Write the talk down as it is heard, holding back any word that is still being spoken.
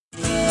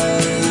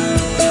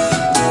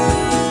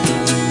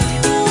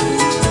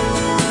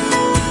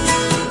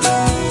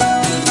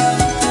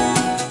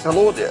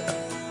Hello there.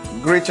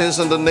 Greetings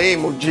in the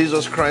name of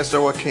Jesus Christ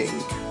our King.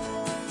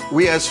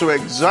 We are so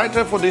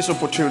excited for this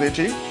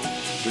opportunity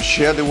to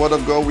share the Word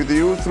of God with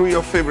you through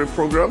your favorite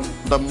program,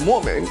 The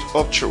Moment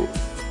of Truth.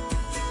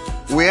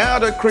 We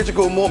are at a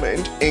critical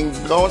moment in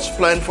God's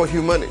plan for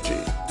humanity,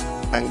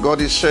 and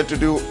God is set to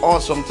do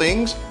awesome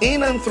things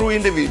in and through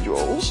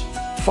individuals,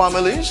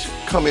 families,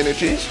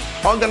 communities,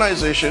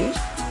 organizations,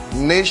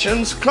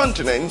 nations,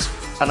 continents,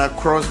 and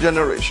across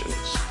generations.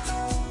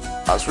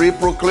 As we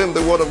proclaim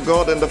the Word of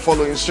God in the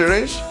following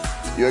series,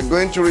 you are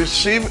going to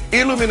receive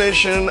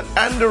illumination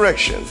and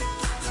direction,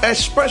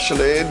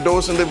 especially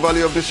those in the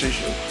valley of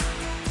decision.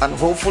 And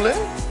hopefully,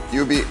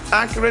 you'll be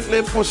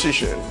accurately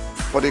positioned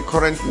for the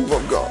current move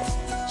of God.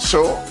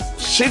 So,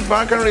 sit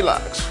back and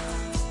relax.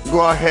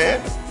 Go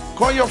ahead,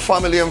 call your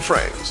family and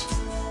friends,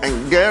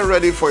 and get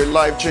ready for a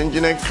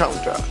life-changing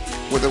encounter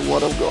with the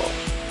Word of God.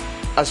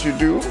 As you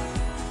do,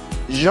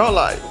 your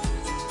life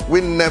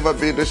will never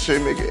be the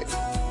same again.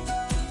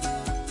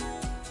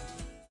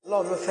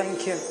 Lord, we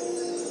thank you.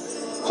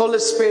 Holy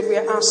Spirit, we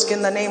ask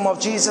in the name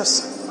of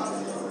Jesus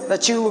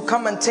that you will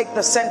come and take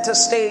the center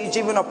stage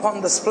even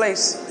upon this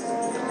place.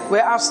 We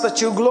ask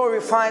that you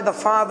glorify the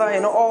Father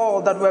in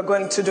all that we're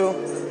going to do.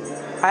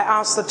 I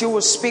ask that you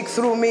will speak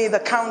through me the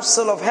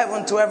counsel of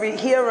heaven to every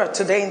hearer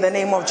today in the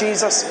name of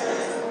Jesus.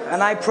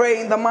 And I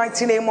pray in the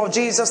mighty name of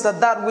Jesus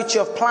that which you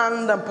have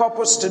planned and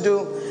purposed to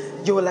do,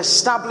 you will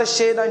establish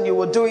it and you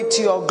will do it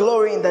to your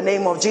glory in the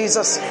name of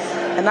Jesus.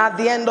 And at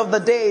the end of the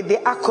day,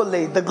 the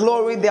accolade, the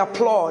glory, the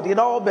applaud, it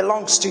all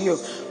belongs to you.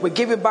 We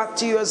give it back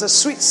to you as a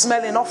sweet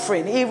smelling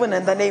offering, even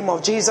in the name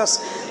of Jesus.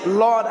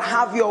 Lord,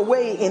 have your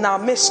way in our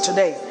midst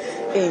today.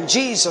 In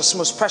Jesus'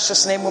 most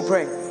precious name we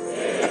pray.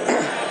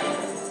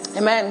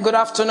 Amen. Good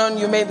afternoon.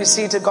 You may be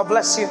seated. God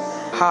bless you.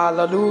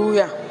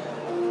 Hallelujah.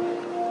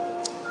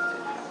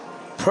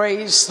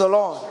 Praise the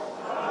Lord.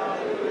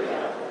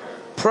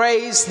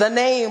 Praise the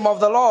name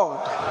of the Lord.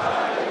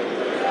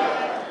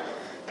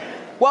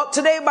 Well,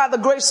 today, by the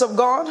grace of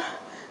God,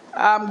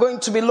 I'm going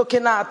to be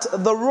looking at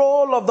the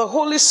role of the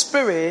Holy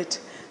Spirit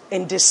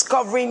in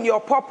discovering your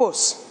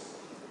purpose.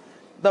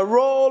 The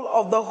role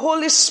of the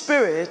Holy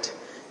Spirit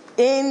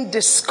in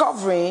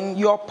discovering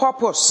your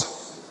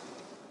purpose.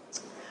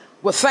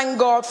 We thank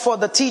God for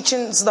the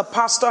teachings the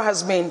pastor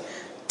has been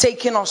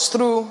taking us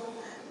through,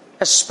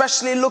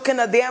 especially looking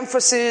at the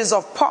emphasis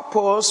of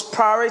purpose,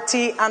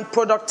 priority, and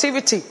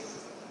productivity,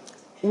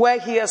 where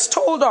he has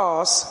told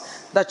us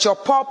that your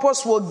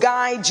purpose will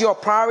guide your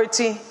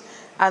priority,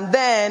 and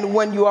then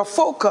when you are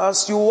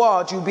focused,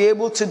 you'll be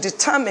able to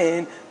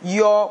determine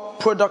your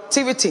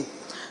productivity.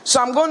 So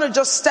I'm going to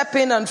just step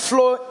in and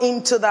flow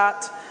into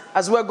that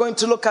as we're going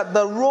to look at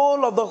the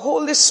role of the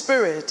Holy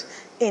Spirit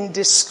in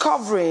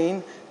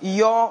discovering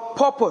your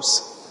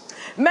purpose.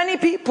 Many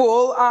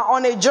people are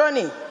on a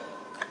journey,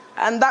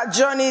 and that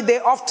journey, they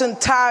often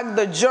tag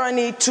the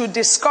journey to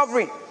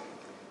discovery.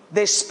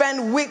 They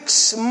spend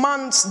weeks,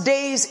 months,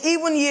 days,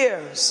 even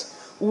years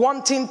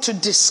wanting to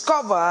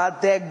discover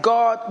their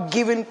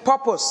God-given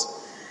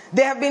purpose.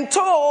 They have been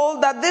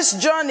told that this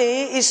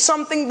journey is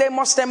something they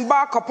must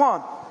embark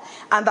upon,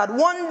 and that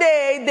one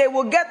day they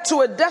will get to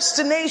a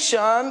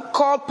destination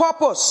called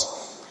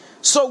purpose.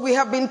 So we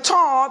have been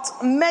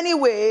taught many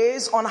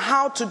ways on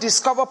how to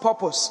discover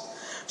purpose.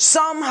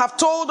 Some have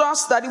told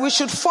us that we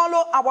should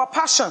follow our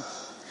passion.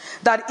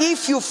 That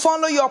if you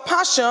follow your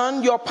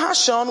passion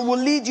will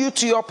lead you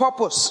to your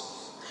purpose.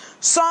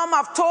 Some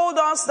have told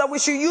us that we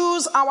should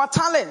use our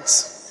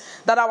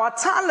talents. That our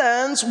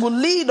talents will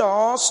lead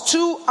us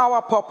to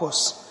our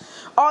purpose.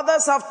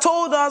 Others have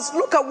told us,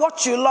 look at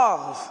what you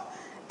love.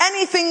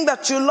 Anything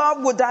that you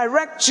love will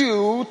direct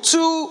you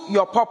to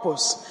your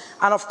purpose.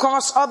 And of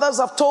course, others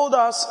have told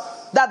us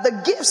that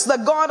the gifts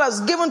that God has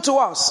given to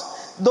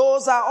us,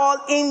 those are all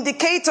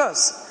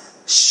indicators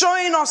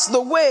showing us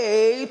the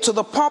way to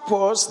the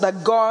purpose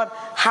that God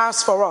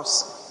has for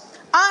us.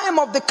 I am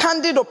of the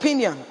candid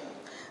opinion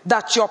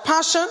that your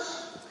passion,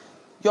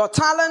 your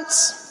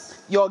talents,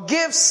 your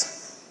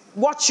gifts,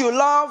 what you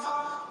love,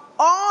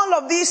 all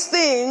of these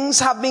things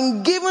have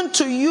been given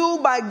to you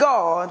by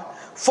God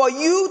for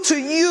you to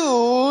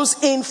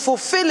use in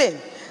fulfilling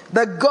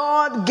the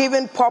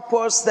God-given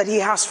purpose that He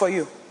has for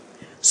you.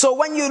 So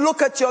when you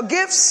look at your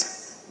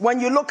gifts, when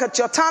you look at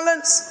your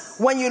talents,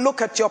 when you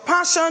look at your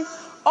passion,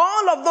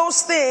 all of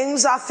those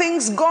things are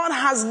things God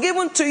has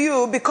given to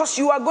you because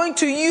you are going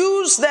to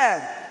use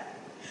them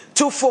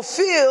to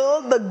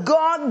fulfill the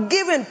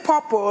God-given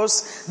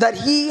purpose that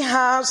He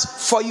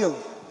has for you.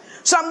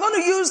 So I'm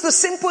going to use the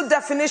simple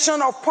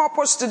definition of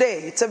purpose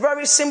today. It's a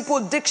very simple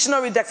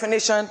dictionary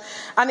definition,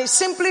 and it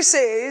simply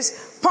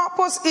says,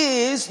 purpose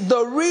is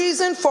the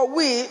reason for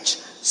which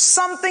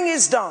something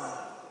is done.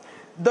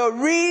 The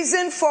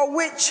reason for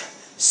which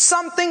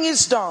something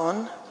is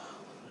done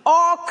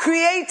or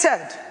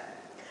created.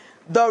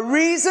 The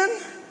reason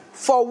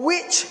for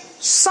which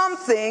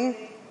something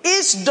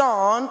is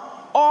done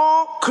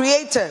or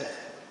created.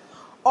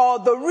 Or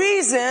the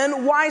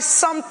reason why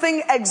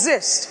something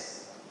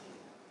exists.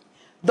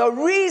 The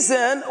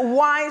reason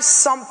why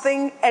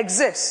something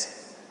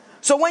exists.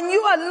 So when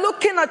you are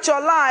looking at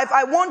your life,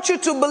 I want you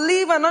to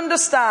believe and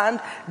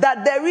understand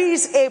that there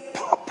is a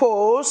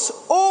purpose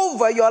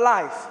over your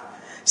life.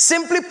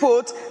 Simply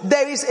put,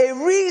 there is a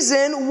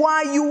reason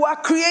why you are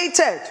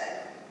created.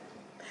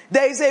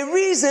 There is a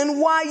reason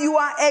why you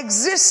are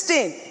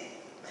existing.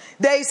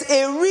 There is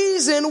a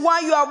reason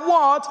why you are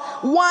what?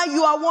 Why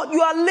you are what?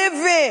 You are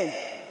living.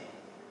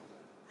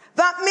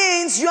 That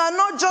means you are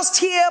not just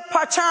here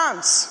per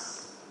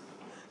chance.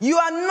 You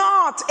are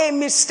not a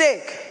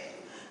mistake.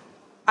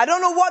 I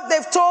don't know what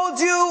they've told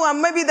you,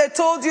 and maybe they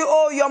told you,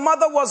 oh, your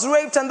mother was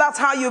raped and that's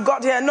how you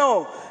got here.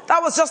 No,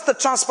 that was just the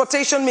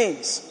transportation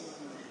means.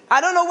 I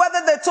don't know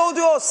whether they told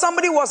you, oh,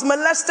 somebody was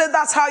molested,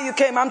 that's how you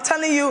came. I'm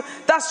telling you,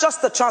 that's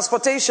just the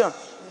transportation.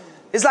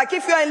 It's like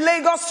if you're in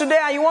Lagos today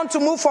and you want to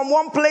move from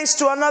one place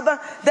to another,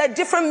 there are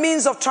different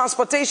means of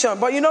transportation.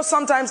 But you know,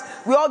 sometimes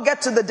we all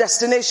get to the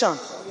destination.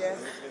 Yes.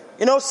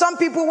 You know, some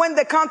people, when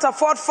they can't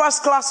afford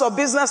first class or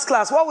business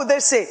class, what would they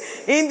say?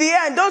 In the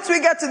end, don't we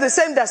get to the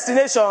same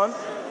destination?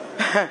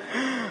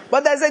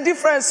 But there's a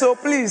difference, so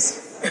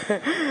please.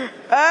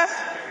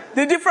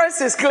 The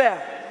difference is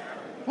clear.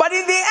 But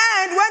in the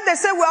end, when they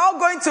say we're all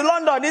going to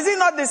London, is it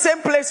not the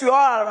same place we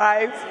all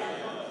arrive?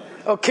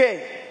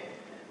 Okay.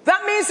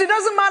 That means it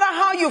doesn't matter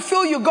how you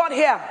feel you got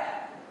here.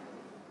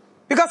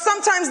 Because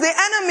sometimes the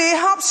enemy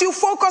helps you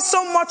focus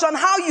so much on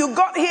how you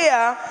got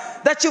here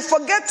that you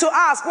forget to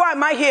ask, why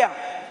am I here?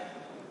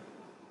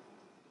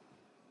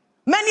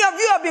 Many of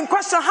you have been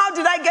questioning, how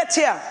did I get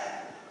here?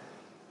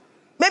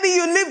 Maybe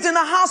you lived in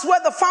a house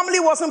where the family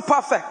wasn't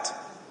perfect.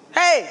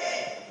 Hey,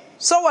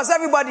 so was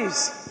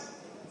everybody's.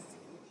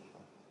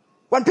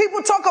 When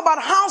people talk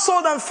about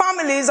household and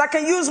families, I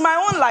can use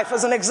my own life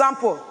as an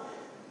example.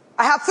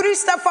 I have 3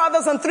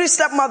 stepfathers and 3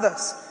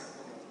 stepmothers.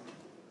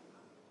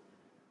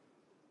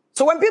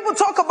 So when people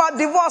talk about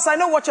divorce, I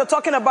know what you're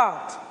talking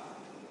about.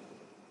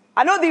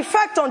 I know the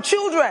effect on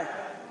children.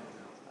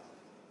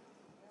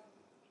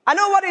 I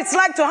know what it's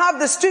like to have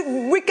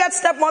the wicked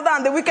stepmother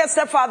and the wicked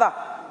stepfather.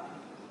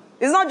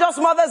 It's not just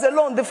mothers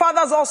alone. The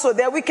fathers also,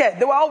 they're wicked.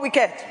 They were all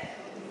wicked.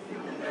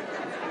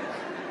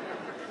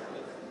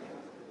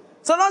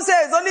 So don't say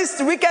it's only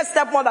wicked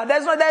stepmother.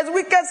 There's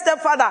wicked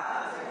stepfather.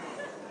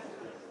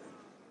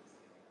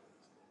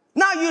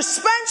 Now you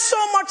spend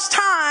so much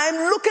time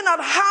looking at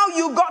how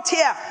you got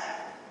here.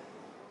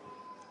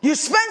 You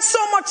spend so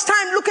much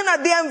time looking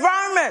at the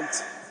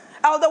environment.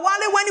 Elder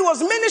Wale, when he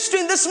was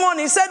ministering this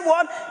morning, he said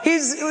what?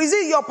 Is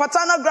it your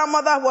paternal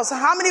grandmother was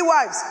how many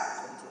wives?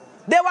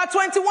 There were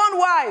 21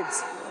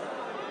 wives.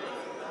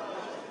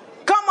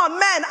 Come on,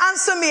 men,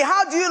 answer me.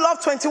 How do you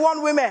love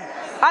 21 women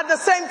at the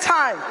same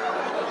time?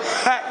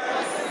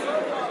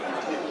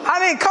 I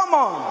mean, come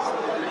on.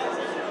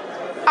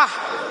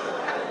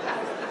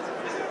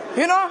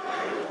 You know?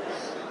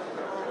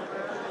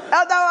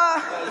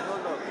 Elder,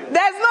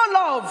 there's no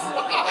love.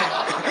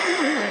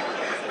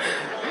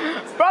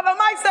 Brother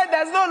Mike said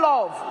there's no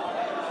love.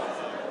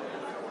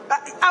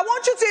 I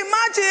want you to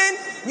imagine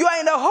you are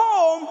in a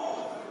home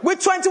with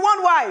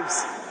 21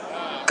 wives.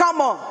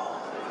 Come on.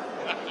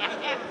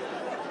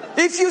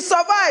 If you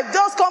survive,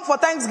 just come for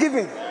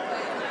Thanksgiving.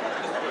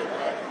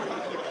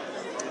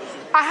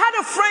 I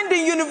had a friend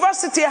in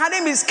university. Her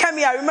name is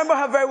Kemi. I remember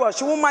her very well.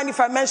 She won't mind if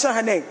I mention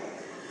her name.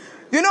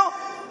 You know,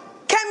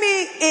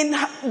 Kemi in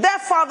their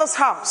father's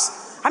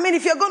house. I mean,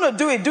 if you're going to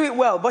do it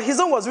well. But his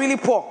own was really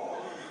poor.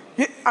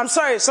 I'm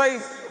sorry,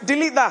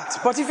 delete that.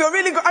 But if you're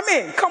really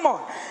come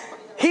on.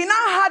 He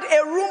now had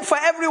a room for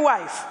every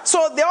wife.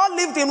 So they all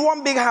lived in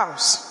one big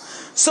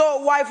house.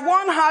 So wife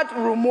 1 had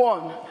room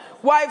 1.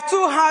 Wife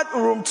 2 had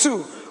room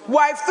 2.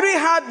 Wife 3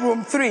 had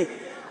room 3. And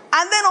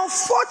then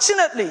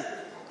unfortunately,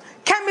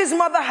 Kemi's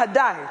mother had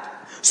died.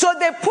 So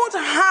they put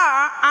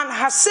her and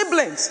her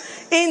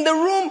siblings in the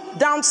room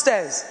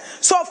downstairs.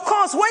 So of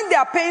course, when they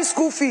are paying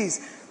school fees,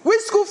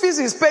 which school fees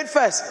is paid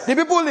first? The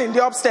people in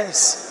the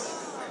upstairs.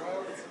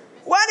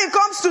 When it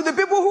comes to the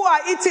people who are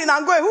eating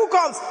and going, who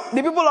comes?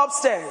 The people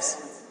upstairs.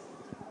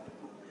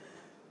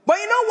 But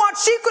you know what?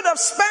 She could have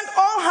spent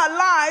all her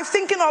life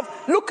thinking of,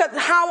 look at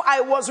how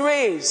I was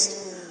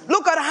raised.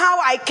 Look at how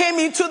I came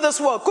into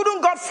this world.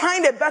 Couldn't God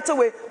find a better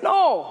way?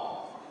 No.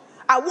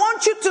 I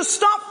want you to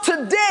stop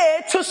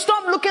today, to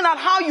stop looking at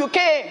how you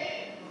came.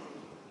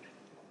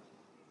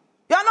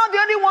 You're not the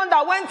only one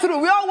that went through.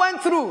 We all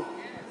went through.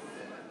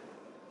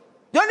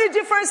 The only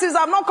difference is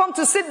I've not come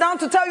to sit down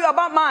to tell you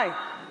about mine.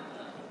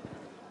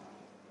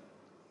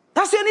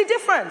 That's the only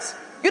difference.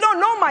 You don't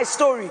know my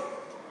story.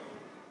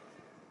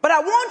 But I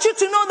want you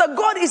to know that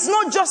God is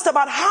not just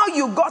about how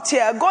you got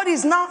here. God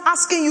is now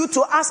asking you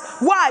to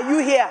ask, why are you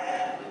here?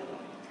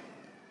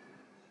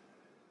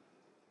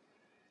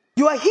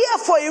 You are here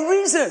for a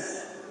reason.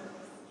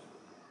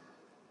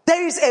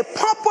 There is a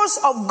purpose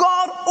of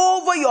God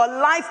over your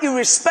life,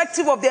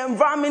 irrespective of the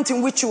environment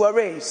in which you were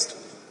raised.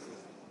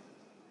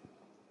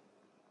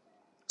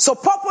 So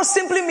purpose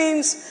simply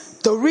means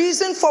the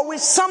reason for which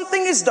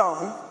something is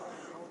done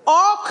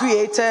or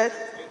created,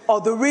 or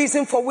the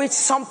reason for which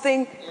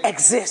something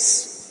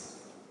exists.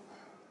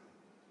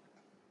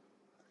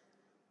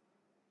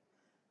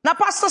 Now Now,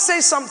 pastor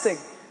says something.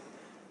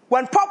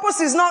 When purpose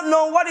is not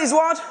known, what is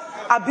what?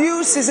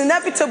 Abuse is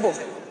inevitable.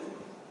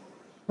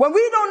 When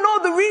we don't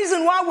know the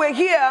reason why we're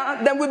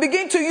here, then we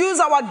begin to use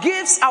our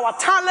gifts, our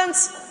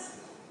talents,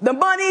 the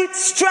money,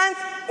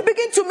 strength, we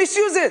begin to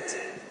misuse it.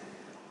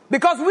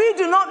 Because we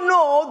do not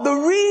know the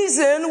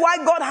reason why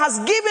God has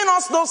given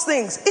us those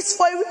things. It's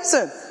for a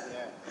reason.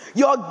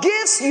 Your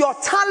gifts, your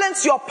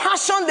talents, your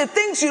passion, the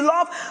things you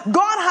love,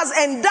 God has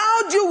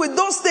endowed you with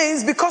those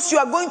things because you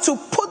are going to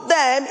put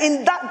them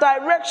in that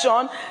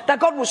direction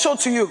that God will show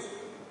to you.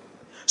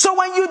 So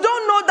when you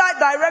don't know that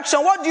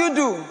direction, what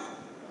do?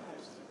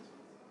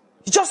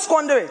 You just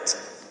squander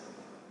it.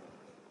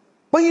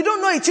 When you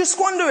don't know it, you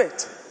squander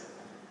it.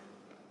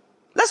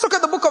 Let's look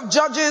at the book of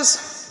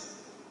Judges,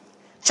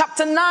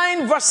 chapter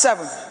 9, verse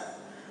 7.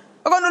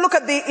 We're going to look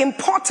at the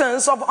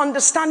importance of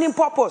understanding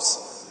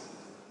purpose.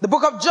 The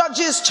book of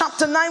Judges,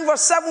 chapter 9, verse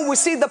 7, we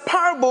see the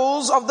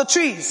parables of the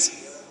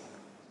trees.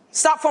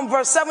 Start from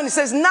verse 7. It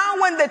says,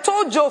 now when they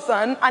told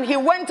Jotham, and he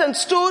went and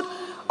stood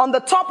on the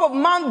top of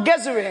Mount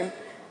Gerizim,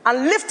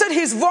 and lifted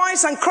his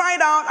voice and cried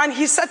out, and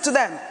he said to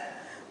them,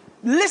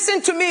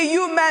 listen to me,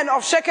 you men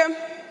of Shechem,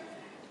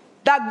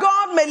 that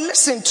God may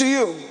listen to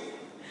you.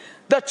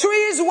 The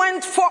trees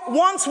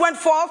once went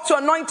forth to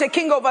anoint a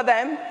king over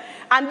them,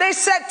 and they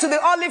said to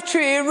the olive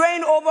tree,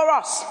 reign over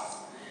us.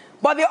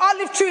 But the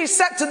olive tree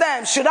said to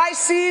them, should I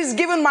cease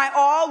giving my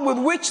all with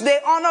which they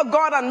honor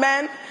God and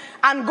men,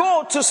 and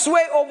go to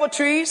sway over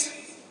trees?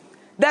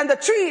 Then the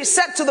tree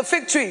said to the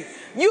fig tree,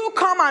 you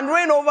come and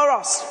reign over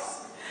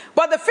us.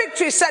 But the fig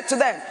tree said to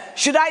them,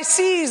 should I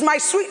cease my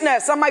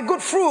sweetness and my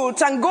good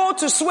fruit, and go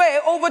to sway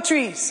over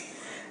trees?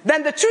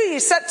 Then the tree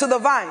said to the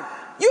vine,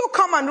 you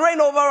come and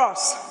reign over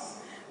us.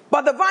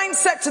 But the vine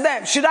said to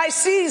them, should I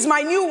seize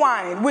my new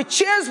wine, which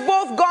cheers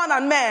both God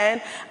and man,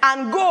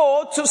 and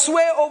go to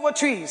sway over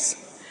trees?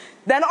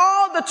 Then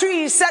all the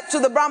trees said to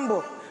the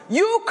bramble,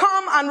 you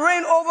come and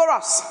reign over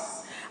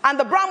us. And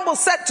the bramble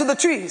said to the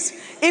trees,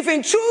 if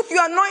in truth you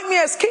anoint me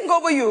as king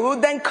over you,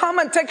 then come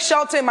and take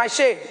shelter in my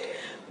shade.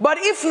 But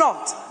if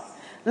not,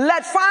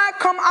 let fire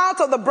come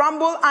out of the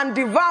bramble and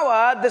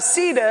devour the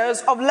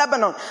cedars of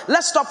Lebanon.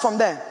 Let's stop from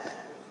there.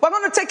 We're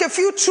going to take a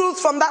few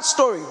truths from that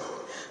story.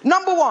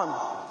 Number one,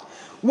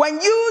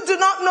 when you do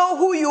not know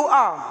who you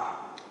are,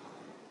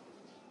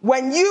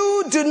 and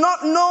you do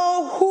not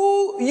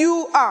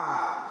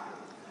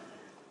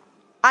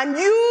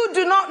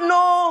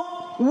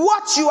know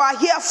what you are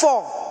here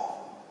for,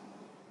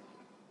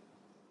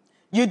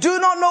 you do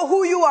not know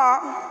who you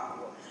are,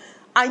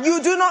 and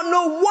you do not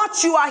know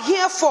what you are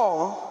here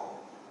for,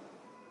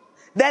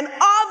 then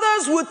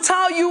others will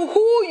tell you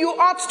who you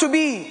ought to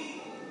be.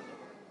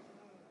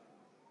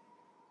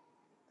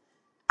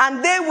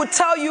 And they will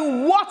tell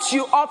you what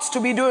you ought to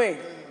be doing.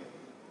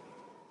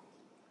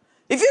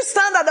 If you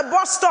stand at the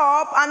bus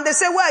stop and they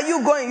say, where are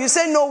you going? You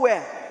say,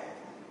 nowhere.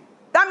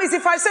 That means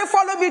if I say,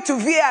 follow me to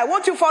VI,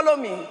 won't you follow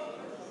me?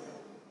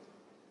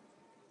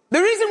 The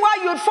reason why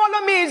you would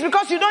follow me is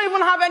because you don't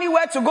even have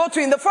anywhere to go to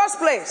in the first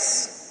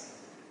place.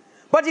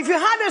 But if you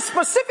had a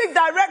specific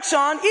direction,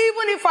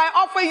 even if I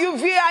offer you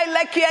VI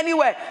Lekki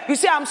anywhere, you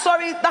say, I'm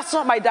sorry, that's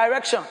not my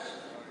direction.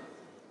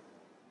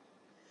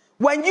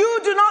 When you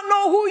do not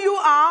know who you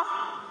are,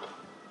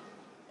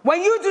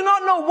 when you do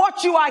not know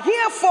what you are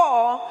here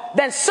for,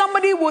 then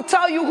somebody will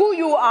tell you who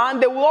you are,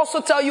 and they will also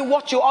tell you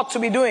what you ought to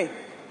be doing.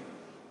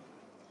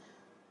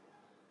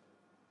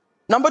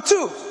 Number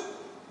two,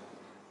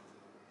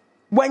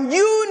 when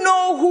you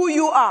know who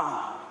you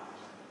are,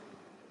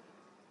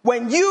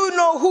 and you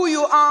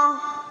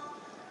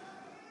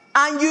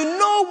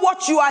know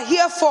what you are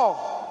here for,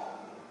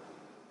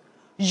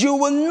 you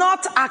will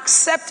not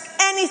accept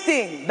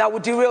anything that will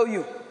derail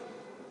you.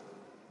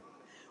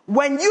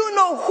 When you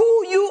know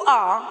who you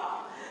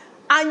are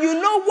and you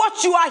know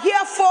what you are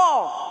here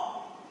for,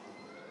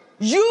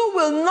 you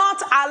will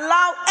not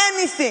allow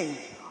anything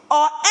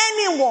or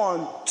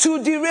anyone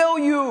to derail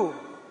you.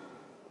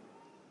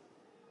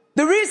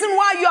 The reason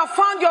why you have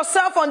found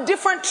yourself on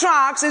different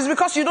tracks is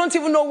because you don't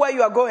even know where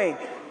you are going.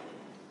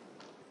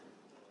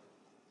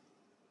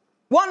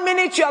 1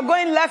 minute you are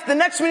going left, the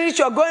next minute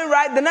you are going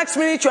right, the next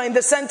minute you are in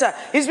the center.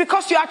 It's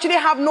because you actually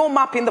have no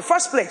map in the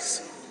first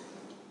place.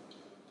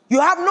 You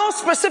have no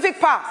specific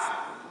path,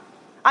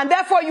 and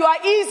therefore you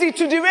are easy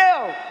to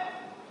derail.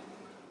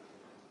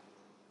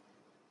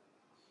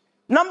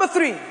 Number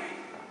three,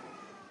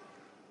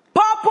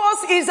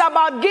 purpose is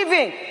about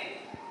giving.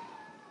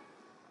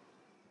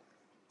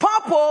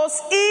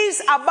 Purpose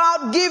is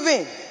about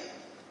giving.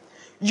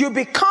 You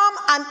become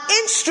an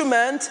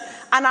instrument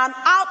and an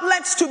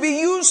outlet to be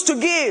used to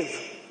give.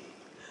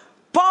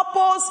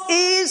 Purpose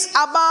is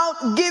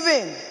about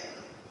giving.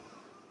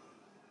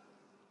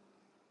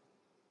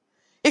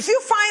 If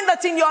you find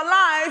that in your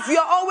life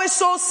you're always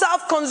so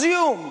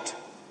self-consumed,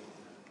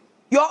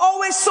 you're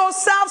always so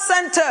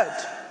self-centered,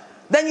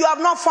 then you have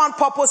not found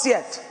purpose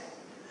yet.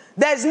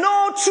 There's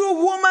no true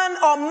woman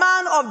or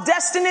man of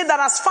destiny that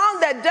has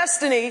found their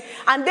destiny,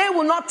 and they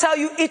will not tell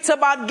you it's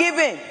about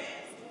giving.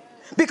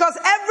 Because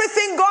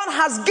everything God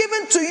has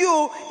given to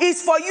you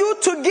is for you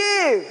to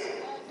give.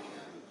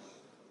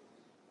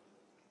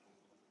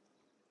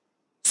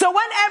 So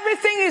when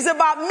everything is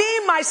about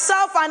me,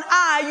 myself, and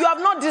I, you have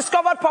not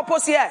discovered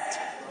purpose yet.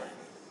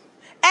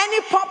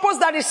 Any purpose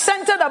that is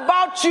centered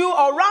about you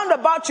or round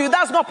about you,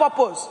 that's not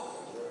purpose.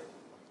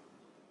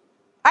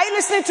 Are you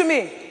listening to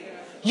me?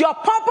 Your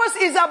purpose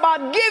is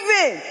about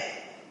giving.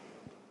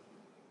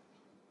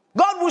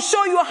 God will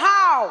show you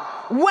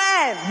how,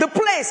 when, the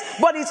place,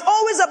 but it's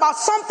always about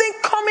something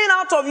coming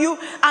out of you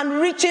and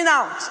reaching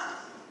out.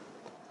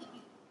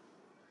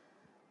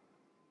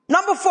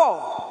 Number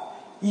 4,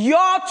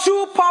 your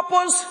true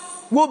purpose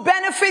will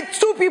benefit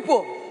 2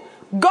 people,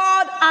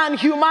 God and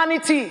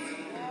humanity.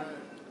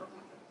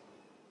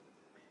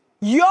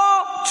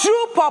 Your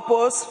true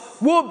purpose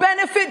will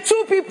benefit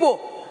 2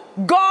 people,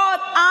 God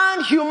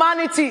and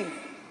humanity.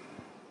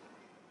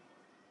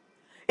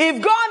 If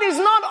God is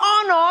not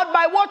honored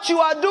by what you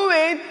are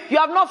doing, you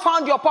have not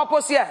found your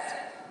purpose yet.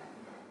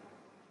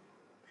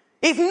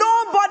 If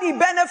nobody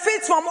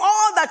benefits from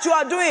all that you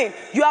are doing,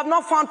 you have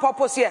not found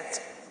purpose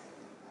yet.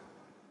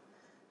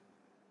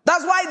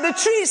 That's why the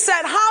tree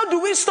said, how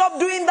do we stop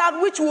doing that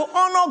which will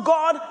honor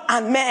God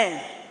and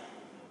man?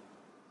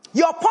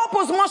 Your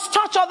purpose must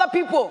touch other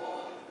people.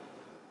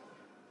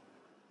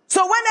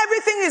 So when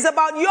everything is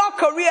about your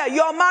career,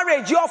 your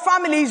marriage, your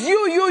families,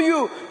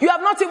 you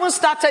have not even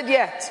started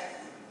yet.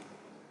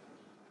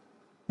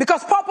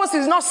 Because purpose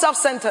is not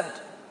self-centered.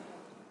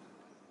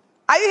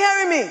 Are you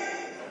hearing me?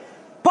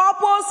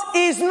 Purpose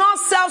is not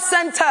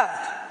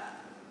self-centered.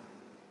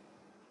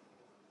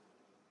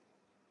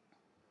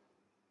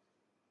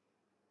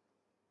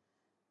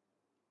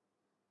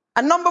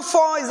 And number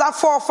 4, is that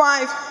 4 or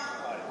 5?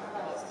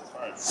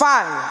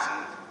 5.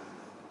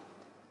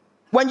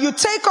 When you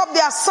take up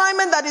the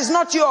assignment that is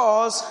not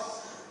yours,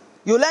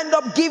 you'll end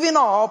up giving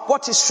up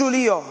what is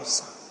truly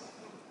yours.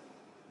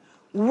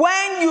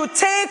 When you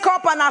take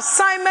up an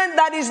assignment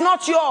that is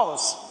not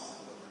yours,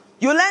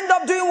 you'll end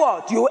up doing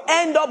what? You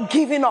end up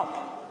giving up.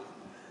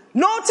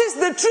 Notice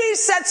the tree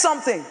said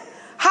something.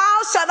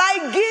 How shall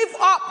I give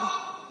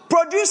up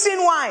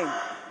producing wine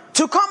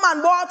to come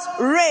and what?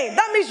 Rain.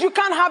 That means you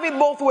can't have it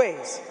both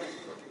ways.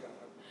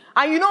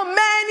 And you know,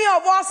 many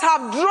of us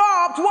have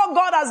dropped what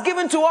God has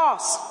given to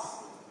us,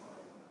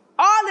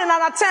 all in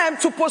an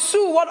attempt to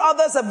pursue what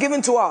others have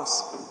given to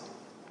us.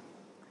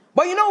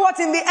 But you know what?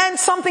 In the end,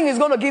 something is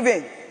going to give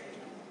in.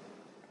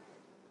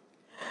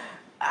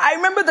 I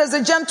remember there's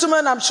a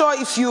gentleman, I'm sure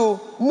if you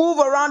move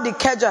around the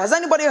Keja, has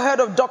anybody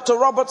heard of Dr.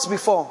 Roberts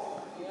before?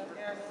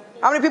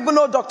 How many people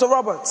know Dr.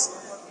 Roberts?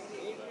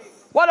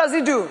 What does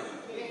he do?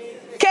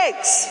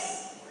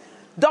 Cakes.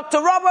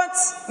 Dr.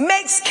 Roberts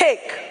makes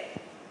cake.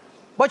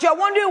 But you're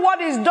wondering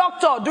what is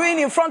doctor doing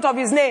in front of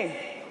his name?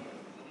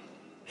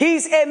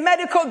 He's a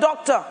medical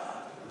doctor.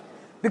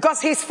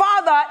 Because his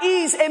father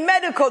is a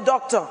medical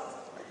doctor.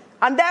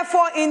 And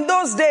therefore, in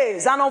those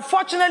days, and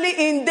unfortunately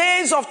in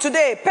days of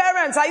today,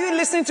 parents, are you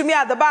listening to me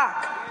at the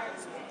back?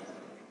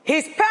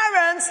 His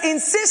parents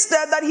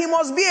insisted that he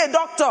must be a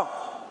doctor.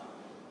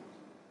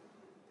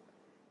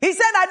 He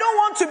said, I don't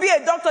want to be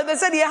a doctor. They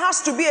said he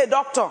has to be a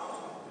doctor.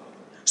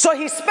 So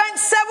he spent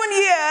 7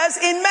 years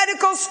in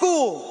medical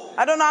school.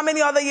 I don't know how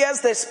many other years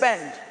they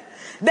spent.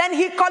 Then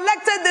he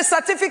collected the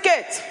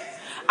certificate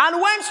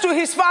and went to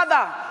his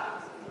father.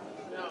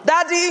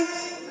 Daddy,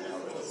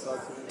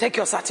 take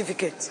your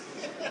certificate.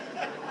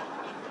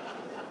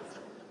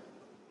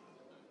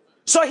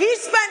 So he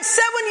spent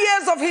 7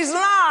 years of his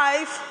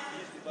life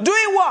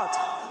doing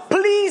what?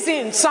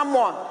 Pleasing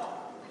someone.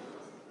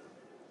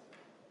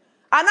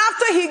 And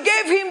after he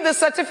gave him the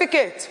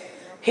certificate,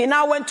 he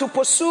now went to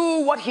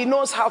pursue what he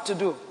knows how to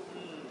do.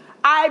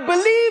 I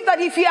believe that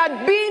if he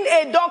had been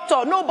a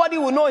doctor, nobody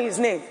would know his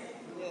name.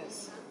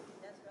 Yes.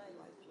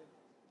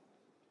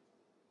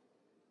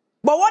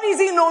 But what is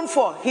he known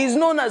for? He's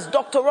known as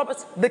Dr.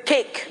 Roberts, the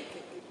cake.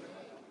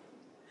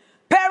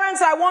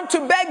 Parents, I want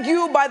to beg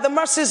you by the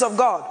mercies of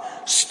God,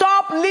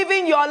 stop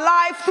living your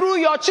life through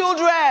your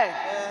children.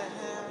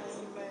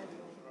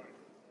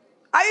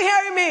 Are you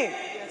hearing me?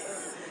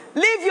 Yes.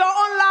 Live your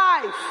own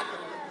life.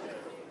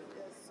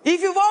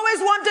 If you've always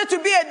wanted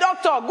to be a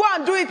doctor, go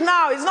and do it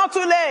now. It's not too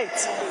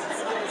late.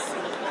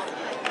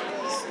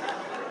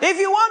 If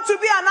you want to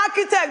be an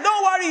architect,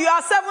 don't worry, you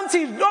are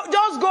 70.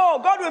 Just go.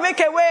 God will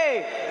make a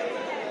way.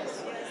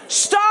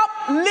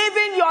 Stop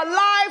living your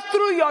life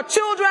through your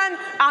children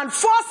and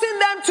forcing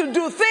them to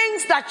do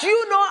things that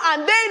you know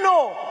and they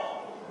know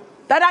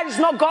that is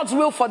not God's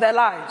will for their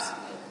lives.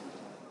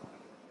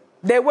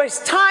 They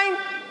waste time.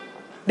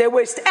 They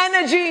waste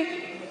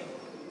energy.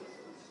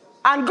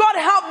 And God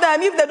help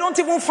them if they don't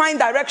even find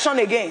direction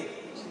again.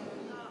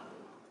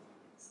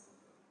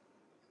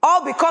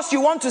 All because you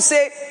want to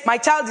say, my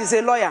child is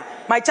a lawyer,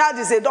 my child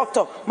is a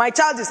doctor, my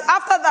child is...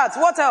 After that,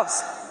 what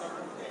else?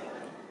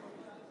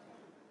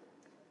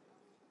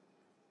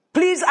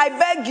 Please, I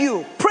beg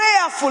you,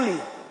 prayerfully,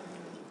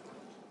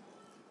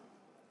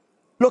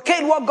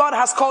 locate what God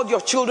has called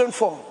your children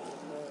for.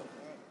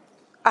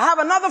 I have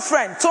another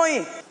friend,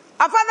 Tony.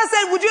 Her father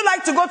said, would you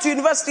like to go to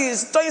university?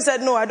 Toyin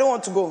said, no, I don't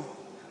want to go.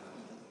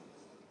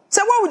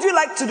 Said, what would you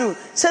like to do?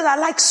 Said, I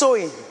like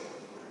sewing.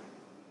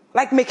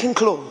 Like making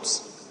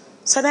clothes.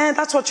 Said,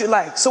 that's what you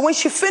like. So when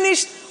she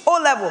finished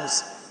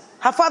O-levels,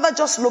 her father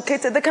just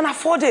located, they can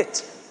afford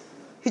it.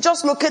 He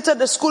just located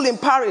the school in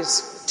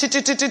Paris.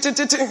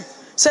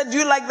 Said, do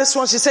you like this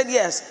one? She said,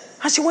 yes.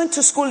 And she went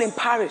to school in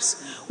Paris.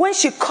 When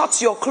she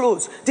cuts your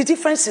clothes, the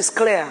difference is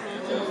clear.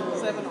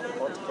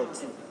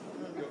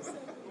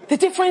 The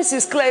difference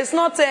is clear. It's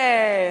not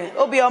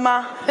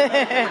Obioma.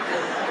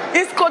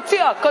 It's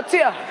couture.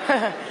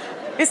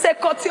 It's a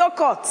couture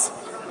cut.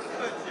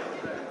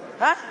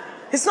 Huh?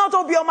 It's not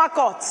Obioma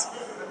cut.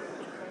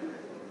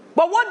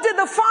 But what did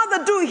the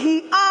father do?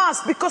 He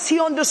asked because he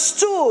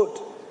understood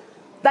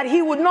that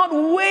he would not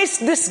waste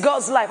this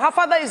girl's life. Her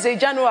father is a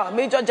general,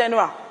 major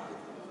general.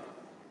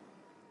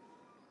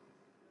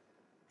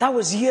 That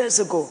was years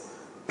ago.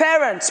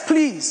 Parents,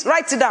 please,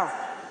 write it down.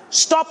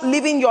 Stop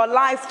living your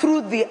life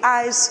through the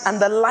eyes and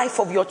the life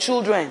of your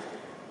children.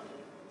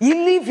 You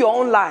live your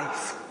own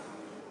life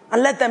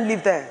and let them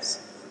live theirs.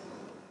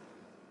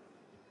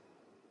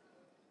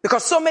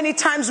 Because so many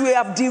times we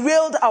have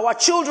derailed our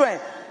children,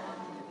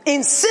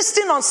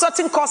 insisting on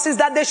certain courses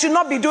that they should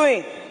not be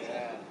doing.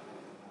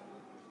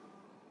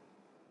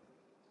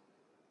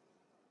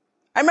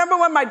 I remember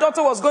when my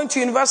daughter was going to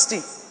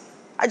university,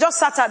 I just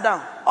sat her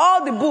down.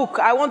 All the book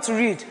I want to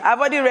read, I've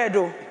already read.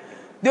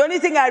 The only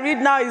thing I read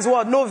now is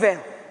what? Novel.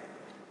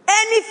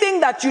 Anything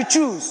that you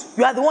choose,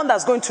 you are the one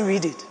that's going to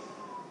read it.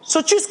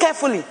 So choose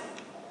carefully.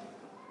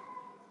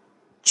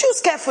 Choose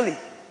carefully.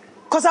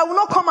 Because I will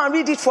not come and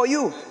read it for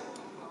you.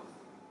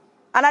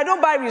 And I don't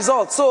buy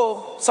results.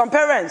 So some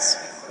parents,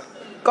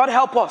 God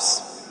help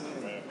us.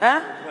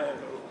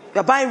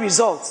 You're buying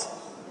results.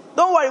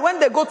 Don't worry, when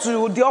they go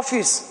to the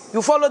office,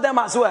 you follow them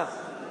as well.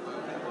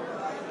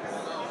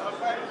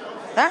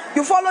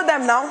 You follow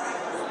them now.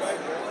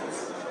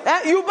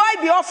 You buy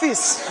the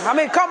office. I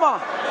mean, come on.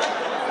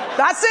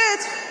 That's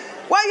it.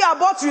 When you are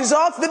bought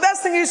results, the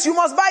best thing is you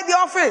must buy the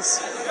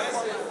office.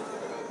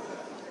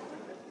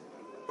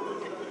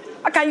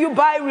 How can you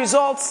buy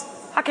results?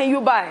 How can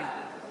you buy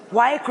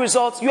WAEC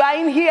results? You are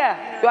in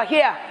here. You are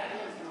here.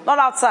 Not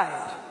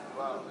outside.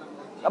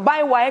 You are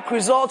buying WAEC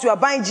results. You are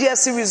buying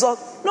GSC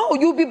results. No,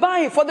 you'll be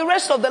buying. For the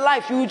rest of the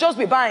life, you will just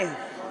be buying. And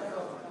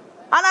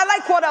I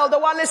like what Elder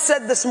Wale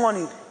said this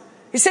morning.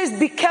 He says,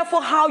 be careful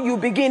how you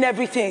begin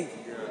everything.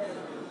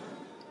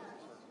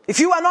 If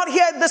you are not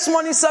here at this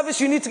morning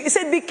service, you need to. He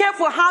said, be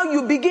careful how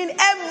you begin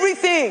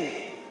everything.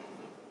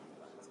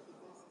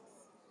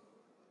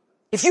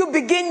 If you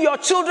begin your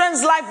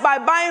children's life by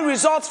buying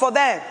results for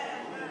them,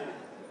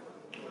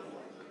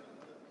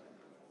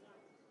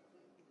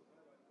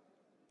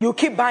 you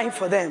keep buying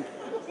for them.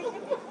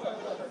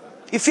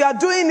 If you are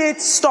doing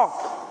it, stop.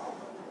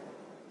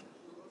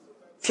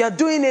 If you are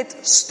doing it,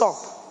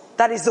 stop.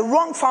 That is the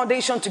wrong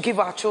foundation to give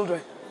our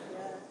children.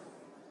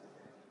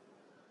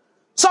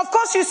 So of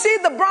course you see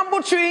the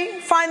bramble tree,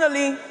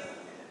 finally.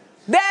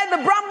 There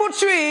the bramble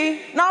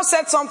tree now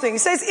said something. He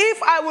says,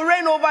 if I will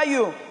reign over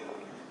you,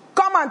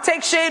 come and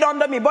take shade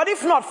under me. But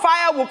if not,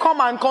 fire will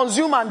come and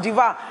consume and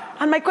devour.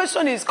 And my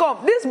question is,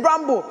 this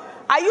bramble,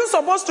 are you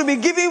supposed to be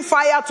giving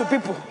fire to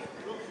people?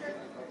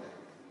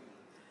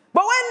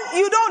 But when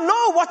you don't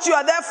know what you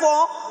are there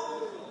for,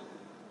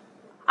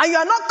 and you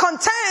are not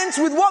content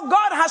with what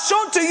God has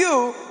shown to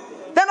you,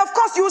 then of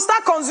course you will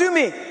start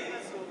consuming.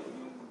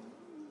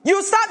 You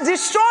will start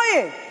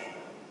destroying.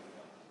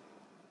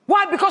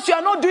 Why? Because you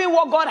are not doing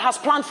what God has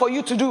planned for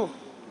you to do.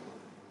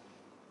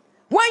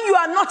 When you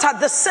are not at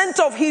the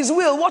center of His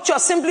will, what you are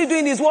simply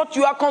doing is what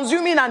you are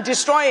consuming and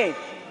destroying.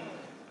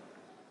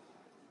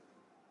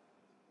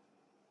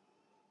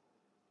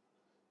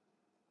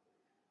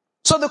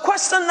 So the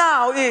question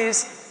now is,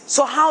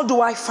 so how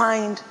do I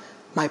find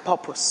my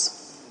purpose?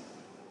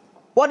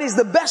 What is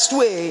the best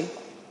way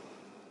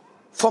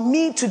for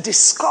me to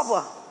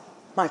discover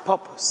my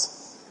purpose?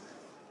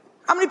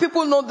 How many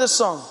people know this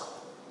song?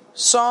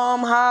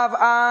 Some have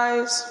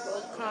eyes,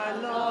 but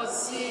cannot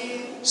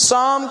see.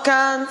 Some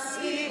can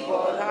see,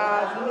 but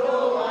have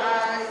no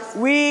eyes.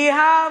 We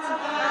have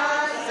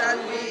eyes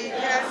and we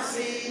can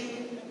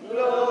see.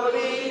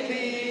 Glory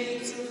be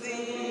to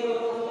Thee, O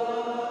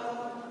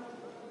Lord.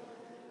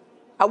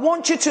 I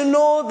want you to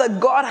know that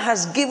God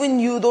has given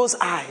you those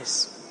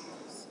eyes.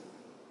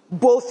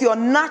 Both your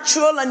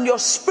natural and your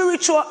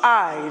spiritual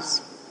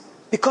eyes,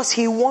 because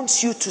He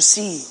wants you to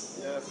see.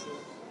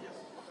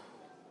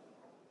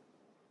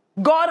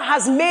 God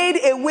has made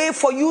a way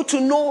for you to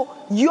know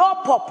your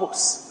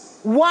purpose,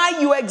 why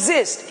you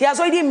exist. He has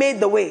already made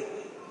the way.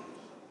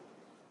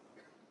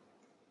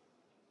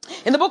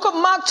 In the book of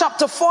Mark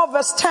chapter 4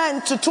 verse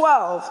 10 to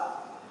 12,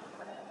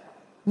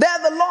 there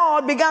the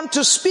Lord began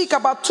to speak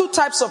about two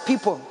types of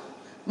people.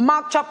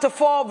 Mark chapter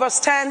 4 verse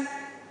 10.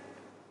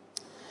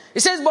 It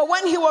says, but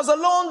when He was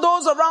alone,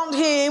 those around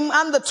Him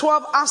and the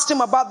 12 asked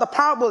Him about the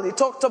parable. He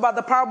talked about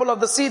the parable of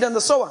the seed and the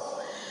sower.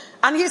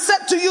 And He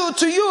said to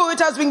you it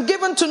has been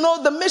given to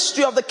know the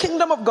mystery of the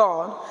kingdom of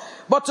God,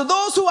 But to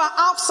those who are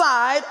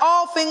outside,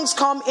 all things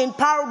come in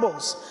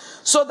parables,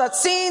 so that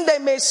seeing they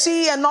may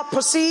see and not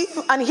perceive,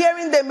 and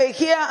hearing they may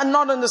hear and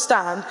not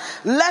understand,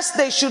 lest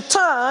they should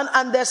turn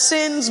and their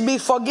sins be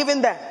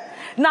forgiven them.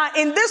 Now,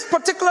 in this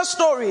particular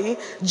story,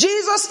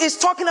 Jesus is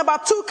talking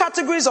about two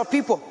categories of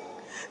people.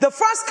 The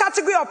first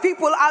category of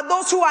people are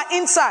those who are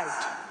inside.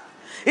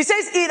 He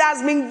says, it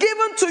has been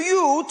given to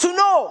you to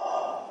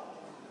know.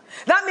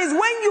 That means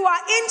when you are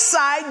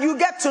inside, you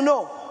get to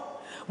know.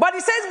 But he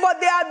says,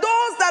 but there are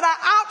those that are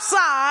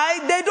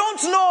outside, they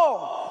don't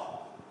know.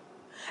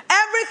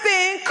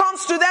 Everything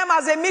comes to them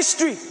as a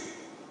mystery.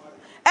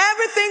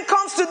 Everything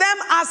comes to them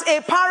as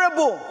a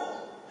parable.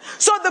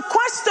 So the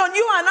question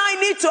you and I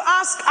need to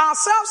ask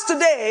ourselves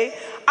today,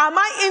 am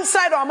I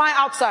inside or am I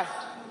outside?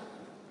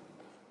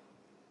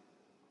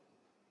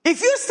 If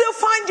you still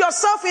find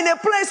yourself in a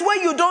place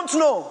where you don't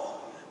know,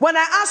 when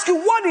I ask you,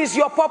 what is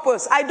your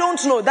purpose? I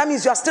don't know. That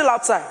means you're still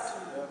outside.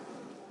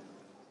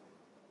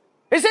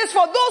 It says,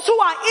 for those who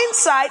are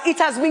inside, it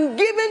has been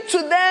given to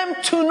them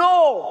to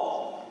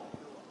know.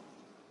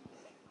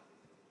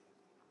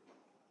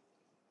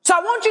 So I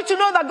want you to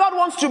know that God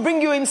wants to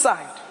bring you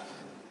inside.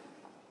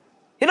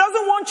 He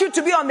doesn't want you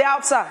to be on the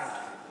outside.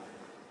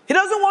 He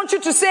doesn't want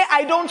you to say,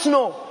 I don't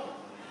know.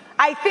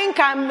 I think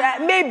I'm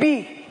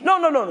maybe.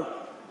 No.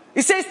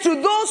 He says,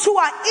 to those who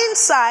are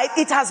inside,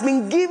 it has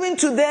been given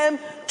to them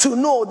to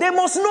know. They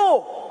must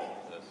know.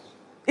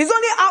 It's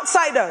only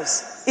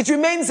outsiders. It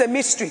remains a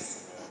mystery.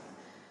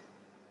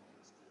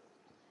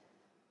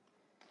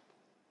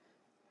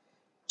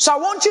 So I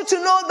want you to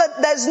know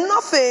that there's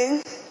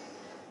nothing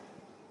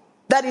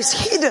that is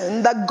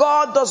hidden that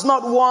God does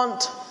not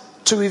want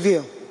to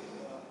reveal.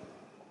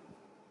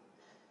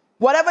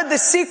 Whatever the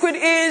secret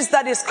is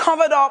that is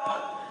covered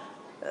up,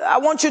 I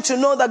want you to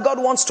know that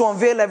God wants to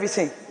unveil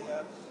everything.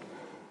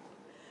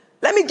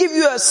 Let me give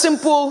you a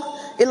simple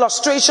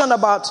illustration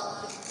about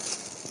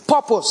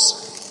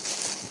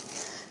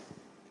purpose.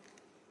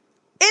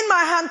 In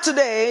my hand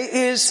today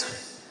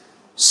is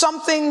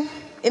something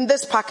in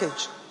this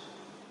package.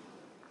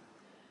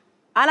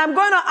 And I'm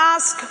going to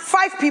ask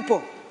 5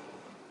 people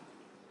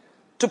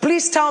to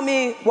please tell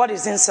me what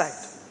is inside.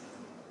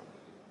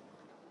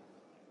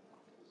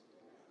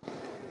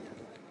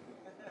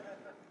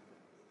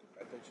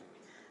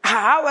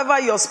 However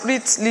your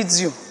spirit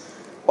leads you.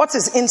 What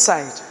is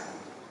inside?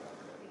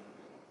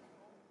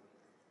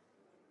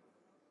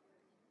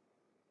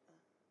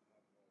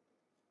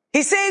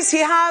 He says he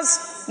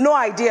has no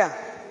idea.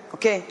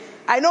 Okay.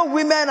 I know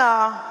women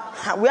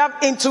we have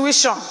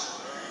intuition.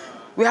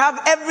 We have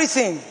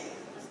everything.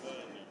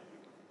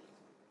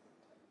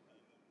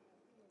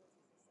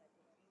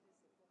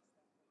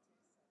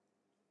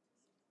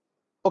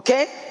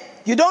 Okay?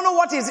 You don't know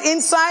what is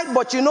inside,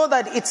 but you know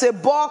that it's a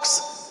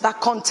box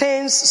that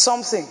contains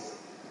something.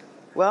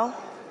 Well,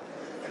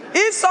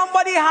 if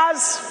somebody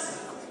has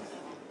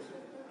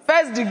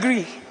first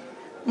degree,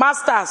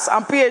 masters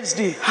and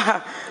PhD,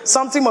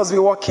 something must be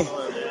working.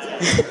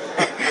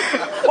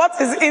 What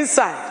is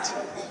inside?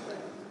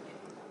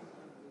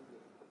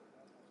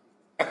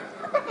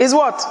 Is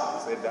what?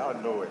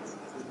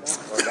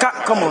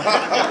 Come on.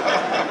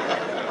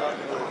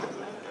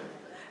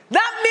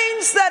 That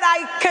means that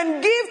I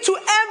can give to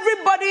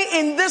everybody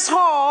in this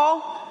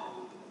hall.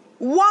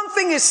 One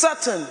thing is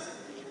certain.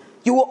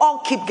 You will all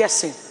keep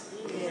guessing.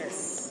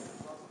 Yes.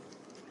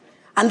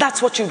 And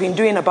that's what you've been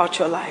doing about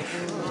your life.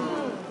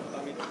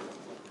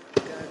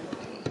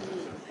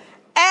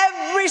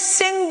 Every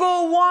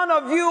single one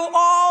of you,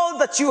 all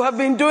that you have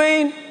been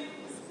doing,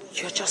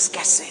 you're just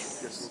guessing.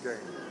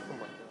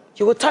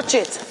 You will touch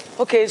it.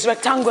 Okay, it's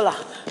rectangular.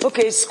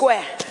 Okay, it's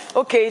square.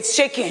 Okay, it's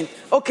shaking.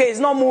 Okay, it's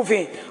not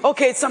moving.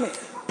 Okay, it's something.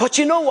 But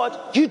you know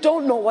what? You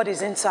don't know what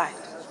is inside.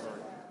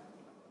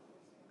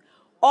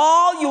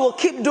 All you will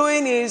keep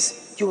doing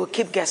is you will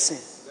keep guessing.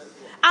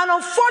 And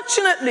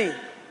unfortunately,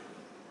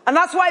 and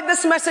that's why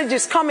this message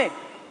is coming,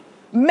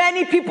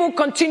 many people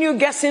continue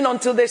guessing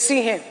until they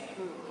see him.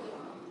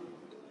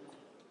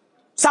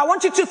 So I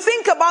want you to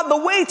think about the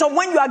weight of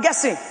when you are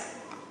guessing.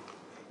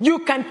 You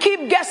can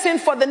keep guessing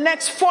for the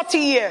next 40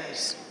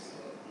 years.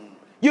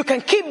 You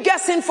can keep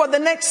guessing for the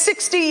next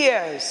 60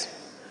 years.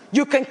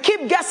 You can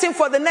keep guessing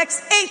for the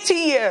next 80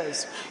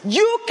 years.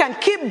 You can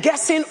keep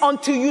guessing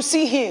until you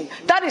see him.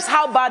 That is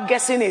how bad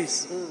guessing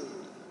is.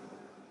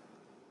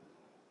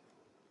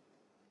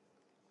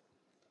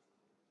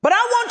 But I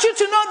want you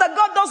to know that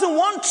God doesn't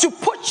want to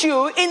put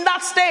you in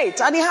that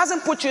state, and he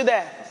hasn't put you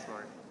there.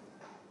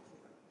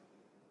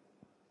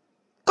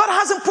 God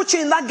hasn't put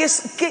you in that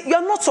guess.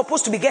 You're not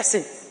supposed to be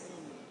guessing.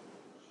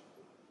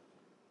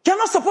 You're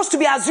not supposed to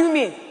be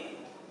assuming.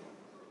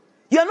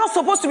 You're not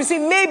supposed to be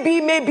saying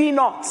maybe, maybe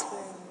not.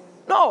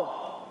 No.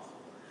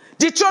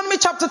 Deuteronomy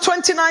chapter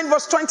 29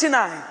 verse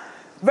 29.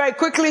 Very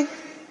quickly.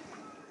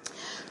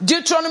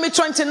 Deuteronomy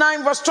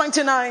 29 verse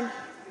 29.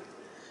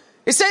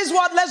 It says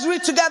what? Let's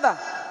read together.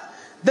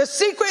 The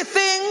secret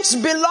things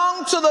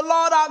belong to the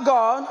Lord our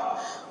God,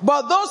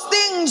 but those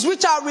things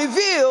which are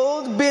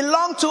revealed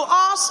belong to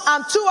us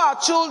and to our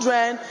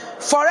children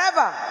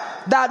forever,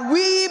 that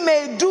we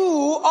may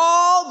do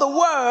all the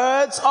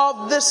words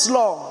of this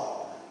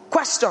law.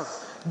 Question: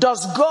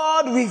 does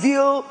God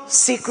reveal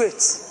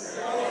secrets?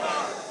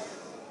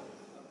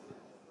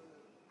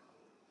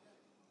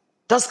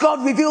 Does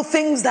God reveal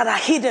things that are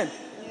hidden?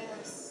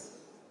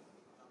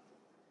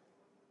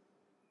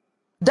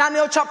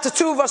 Daniel chapter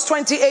 2 verse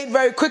 28,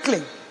 very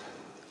quickly.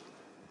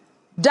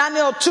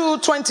 Daniel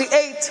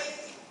 2:28.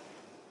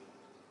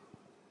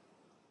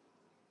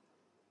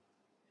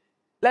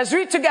 Let's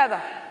read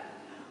together.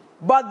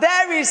 But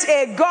there is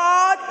a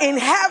God in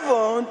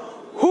heaven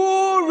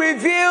who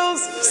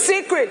reveals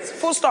secrets.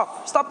 Full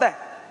stop. Stop there.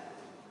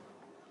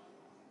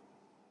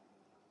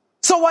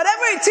 So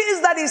whatever it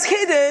is that is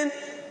hidden,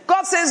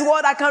 God says,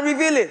 what? I can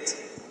reveal it.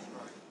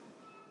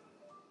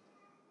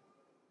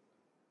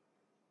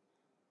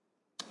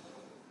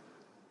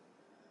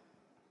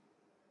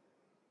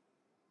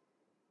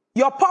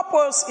 Your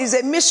purpose is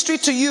a mystery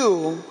to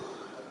you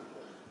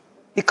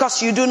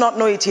because you do not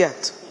know it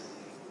yet.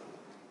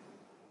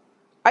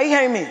 Are you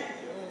hearing me?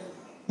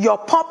 Your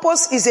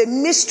purpose is a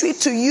mystery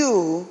to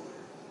you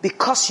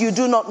because you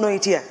do not know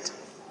it yet.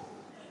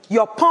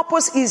 Your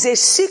purpose is a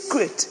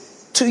secret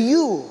to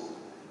you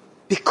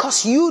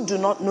because you do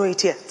not know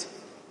it yet.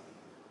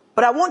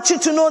 But I want you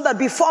to know that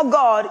before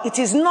God, it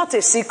is not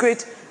a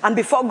secret, and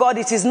before God,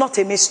 it is not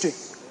a mystery.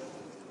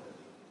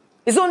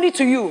 It's only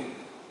to you.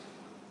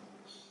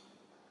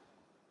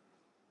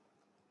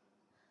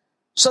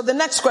 So the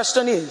next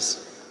question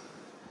is,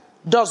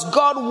 does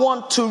God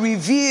want to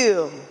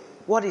reveal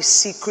what is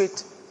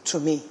secret to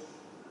me?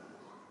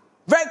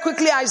 Very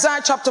quickly,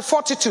 Isaiah chapter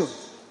 42.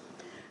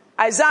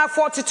 Isaiah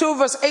 42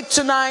 verse 8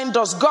 to 9.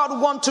 Does God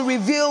want to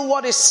reveal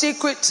what is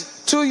secret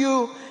to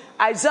you?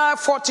 Isaiah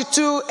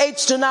 42, 8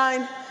 to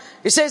 9.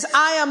 It says,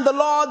 I am the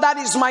Lord, that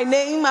is my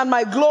name, and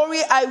my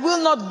glory I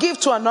will not give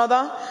to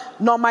another,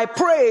 nor my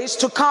praise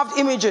to carved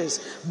images.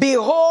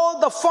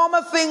 Behold, the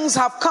former things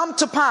have come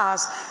to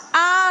pass,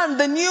 and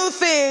the new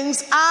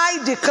things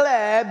I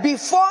declare.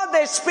 Before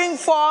they spring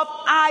forth,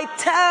 I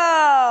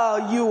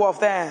tell you of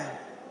them.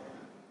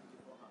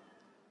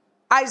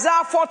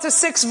 Isaiah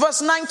 46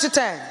 verse 9 to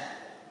 10.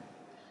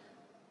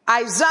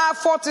 Isaiah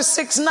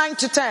 46, 9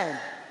 to 10.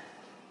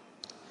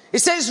 It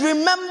says,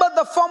 remember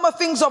the former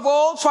things of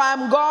old, for I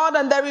am God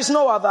and there is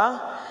no other.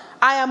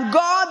 I am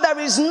God, there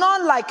is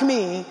none like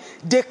me,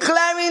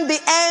 declaring the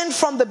end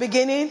from the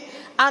beginning,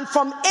 and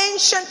from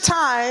ancient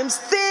times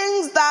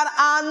things that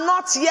are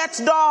not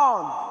yet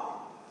done,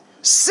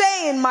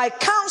 saying, my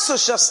counsel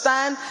shall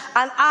stand,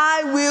 and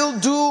I will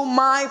do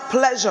my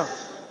pleasure.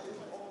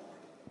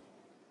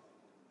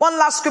 One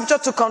last scripture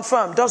to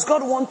confirm. Does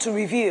God want to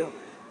reveal?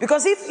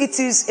 Because if it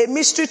is a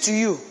mystery to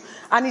you,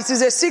 and it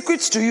is a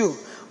secret to you,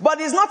 but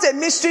it's not a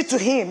mystery to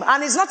him,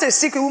 and it's not a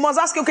secret, we must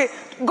ask, okay,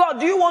 God,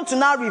 do you want to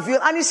now reveal?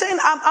 And he's saying,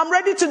 I'm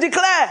ready to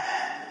declare.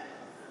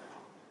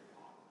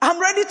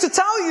 I'm ready to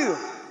tell you.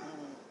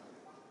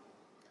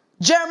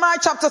 Jeremiah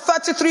chapter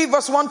 33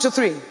 verse 1 to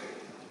 3.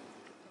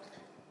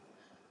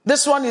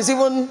 This one is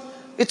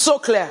it's so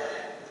clear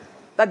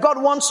that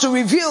God wants to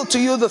reveal to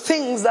you the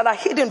things that are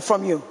hidden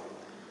from you.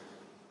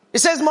 It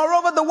says,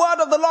 moreover, the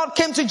word of the Lord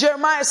came to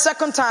Jeremiah a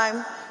second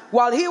time,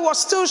 while he was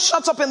still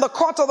shut up in the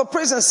court of the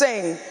prison,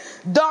 saying,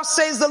 thus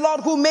says the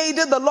Lord who made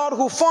it, the Lord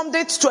who formed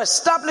it to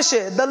establish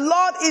it. The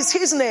Lord is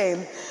his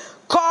name.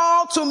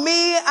 Call to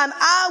me and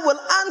I will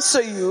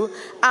answer you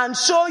and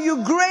show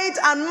you great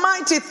and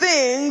mighty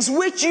things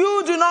which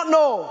you do not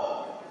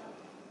know.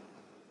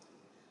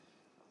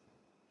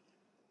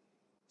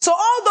 So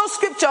all those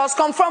scriptures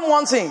confirm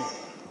one thing.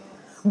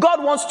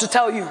 God wants to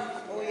tell you.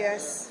 Oh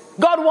yes.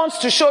 God wants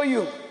to show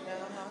you.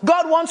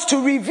 God wants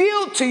to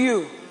reveal to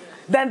you.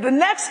 Then the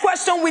next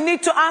question we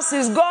need to ask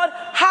is, God,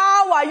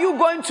 how are you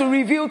going to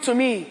reveal to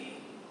me?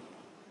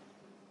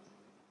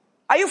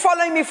 Are you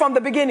following me from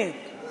the beginning?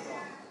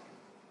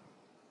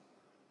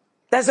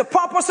 There's a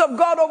purpose of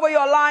God over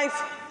your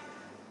life.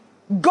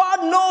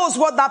 God knows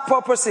what that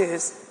purpose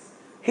is.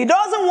 He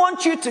doesn't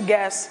want you to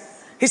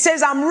guess. He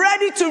says, I'm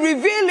ready to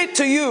reveal it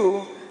to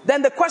you.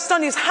 Then the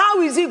question is,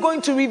 how is he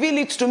going to reveal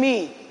it to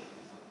me?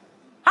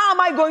 How am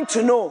I going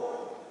to know?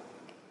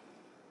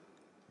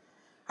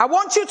 I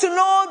want you to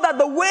know that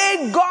the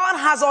way God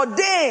has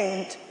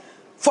ordained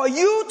for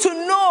you to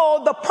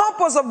know the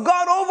purpose of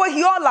God over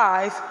your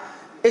life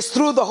is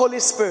through the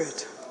Holy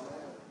Spirit.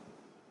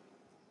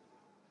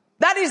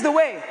 That is the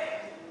way.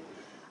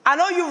 I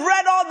know you've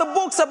read all the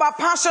books about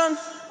passion.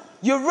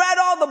 You've read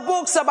all the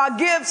books about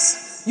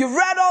gifts. You've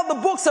read all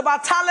the books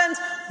about talent.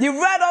 You've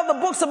read all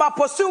the books about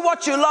pursue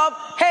what you love.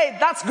 Hey,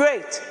 that's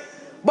great.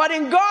 But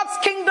in God's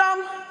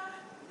kingdom,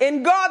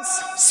 in God's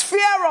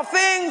sphere of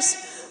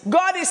things,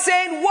 God is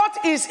saying,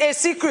 what is a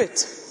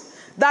secret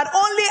that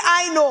only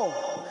I know?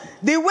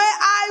 The way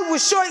I will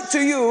show it to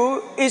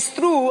you is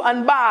through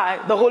and by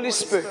the Holy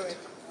Spirit.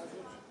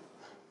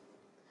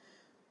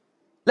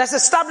 Let's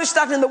establish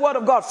that in the Word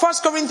of God. 1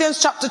 Corinthians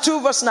chapter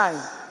 2 verse 9.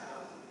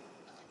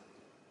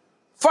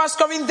 1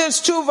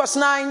 Corinthians 2 verse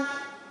 9.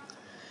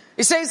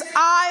 It says,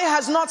 eye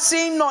has not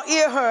seen nor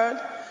ear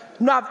heard,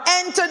 nor have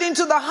entered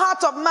into the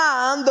heart of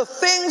man the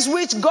things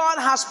which God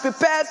has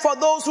prepared for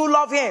those who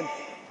love him.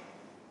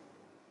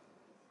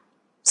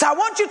 So I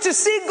want you to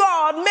see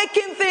God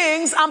making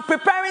things and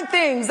preparing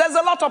things. There's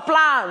a lot of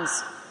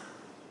plans.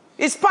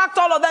 He's packed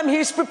all of them.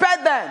 He's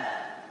prepared them.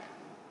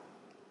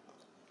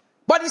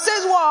 But he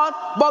says what?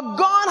 But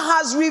God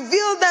has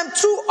revealed them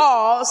to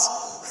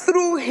us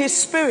through his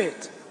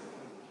Spirit.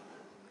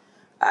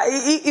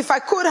 If I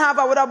could have,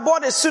 I would have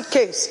bought a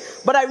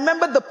suitcase. But I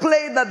remember the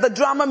play that the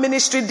drama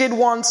ministry did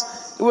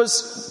once. It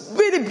was a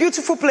really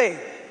beautiful play.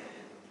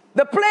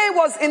 The play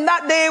was, in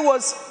that day,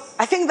 was,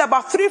 I think,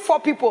 about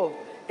 3-4 people.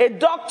 A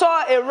doctor,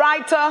 a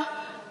writer.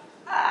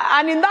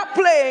 And in that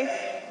play,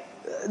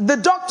 the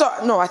doctor,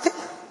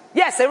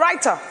 a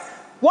writer.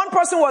 One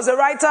person was a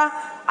writer,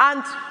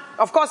 and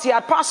of course he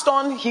had passed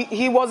on.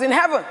 He was in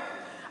heaven.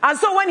 And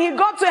so when he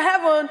got to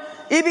heaven,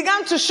 he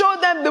began to show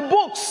them the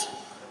books,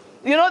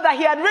 that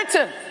he had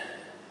written.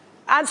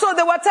 And so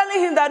they were telling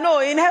him that, no,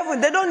 in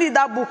heaven, they don't need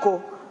that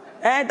book.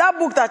 That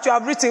book that you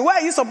have written, where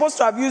are you supposed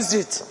to have used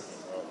it?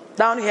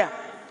 Down here.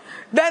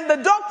 Then the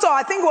doctor,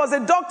 I think it was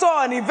a doctor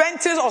or an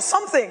inventor or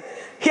something.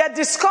 He had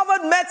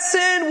discovered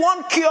medicine,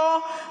 one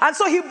cure. And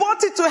so he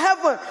brought it to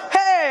heaven.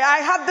 Hey, I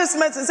have this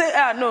medicine. Say,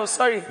 no,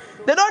 sorry.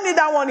 They don't need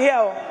that one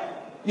here.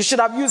 You should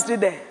have used it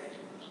there.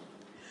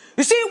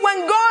 You see,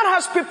 when God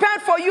has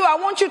prepared for you, I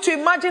want you to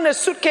imagine a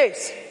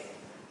suitcase.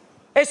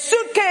 A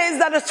suitcase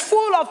that is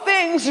full of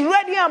things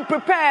ready and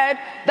prepared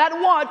that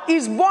what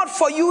is bought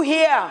for you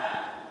here.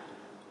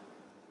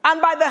 And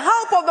by the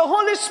help of the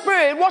Holy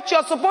Spirit, what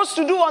you're supposed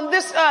to do on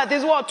this earth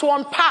is what? To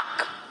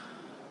unpack.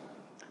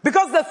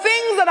 Because the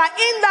things that are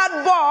in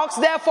that box,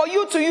 they're for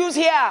you to use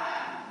here.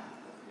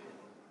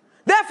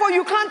 Therefore,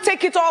 you can't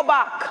take it all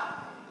back.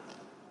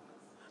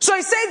 So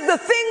he says the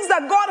things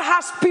that God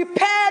has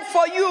prepared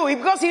for you,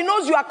 because he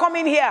knows you are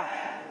coming here.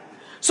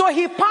 So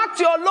he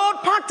packed your load,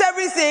 packed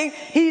everything.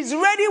 He's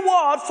ready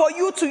what? For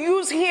you to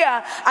use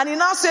here. And he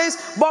now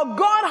says, but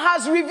God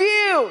has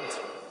revealed.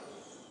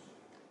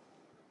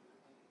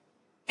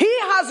 He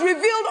has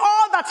revealed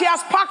all that he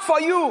has packed for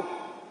you.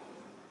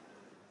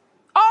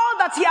 All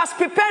that he has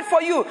prepared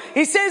for you.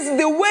 He says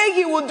the way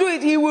he will do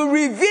it, he will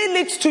reveal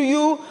it to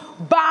you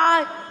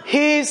by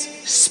his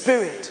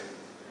Spirit.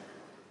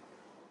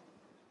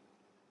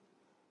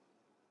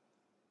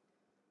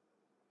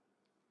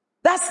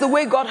 That's the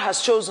way God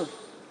has chosen.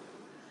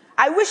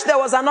 I wish there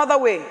was another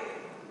way.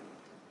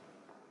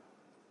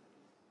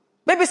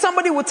 Maybe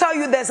somebody will tell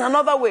you there's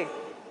another way.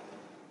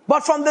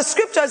 But from the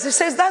scriptures, it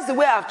says that's the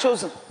way I've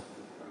chosen.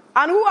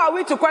 And who are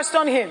we to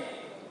question him?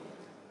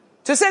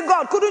 To say,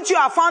 God, couldn't you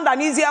have found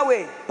an easier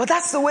way? But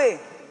that's the way.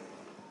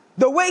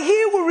 The way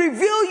he will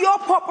reveal your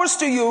purpose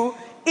to you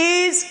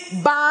is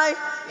by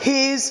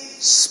his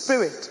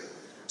Spirit.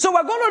 So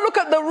we're going to look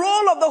at the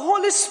role of the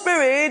Holy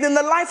Spirit in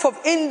the life of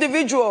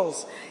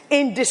individuals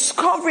in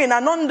discovering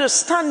and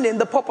understanding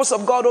the purpose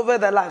of God over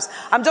their lives.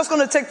 I'm just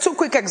going to take 2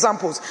 quick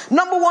examples.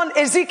 Number 1,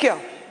 Ezekiel.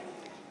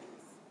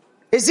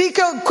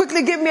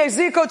 Quickly give me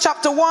Ezekiel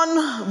chapter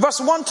 1, verse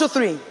 1 to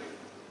 3.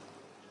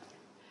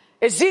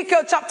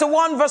 Ezekiel chapter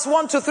 1 verse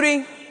 1 to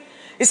 3.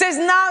 It says,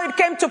 now it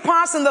came to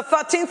pass in the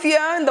 13th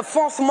year, in the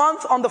 4th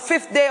month, on the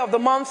 5th day of the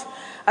month,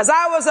 as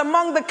I was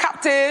among the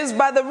captives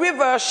by the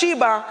river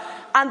Sheba,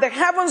 and the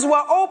heavens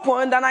were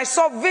opened, and I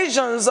saw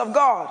visions of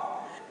God.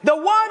 The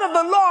word of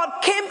the Lord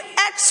came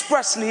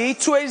expressly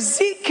to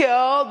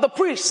Ezekiel the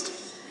priest,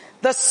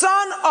 the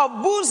son of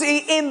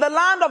Buzi, in the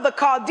land of the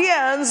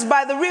Chaldeans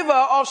by the river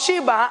of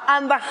Sheba,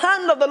 and the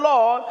hand of the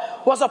Lord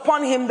was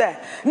upon him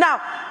there.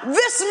 Now,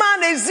 this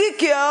man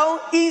Ezekiel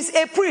is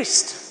a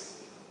priest.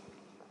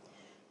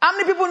 How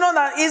many people know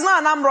that he's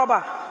not an armed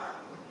robber?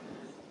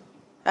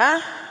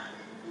 Huh?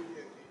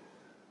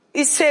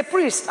 He's a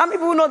priest. How many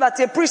people know that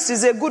a priest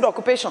is a good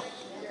occupation?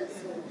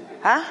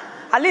 Huh?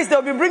 At least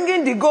they'll be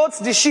bringing the goats,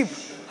 the sheep.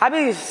 I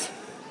mean,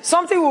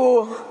 something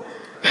will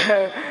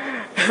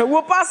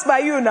pass by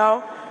you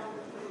now.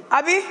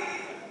 Abi?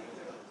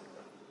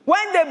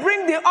 When they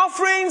bring the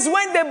offerings,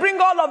 when they bring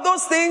all of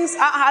those things,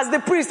 as the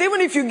priest,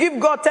 even if you give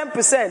God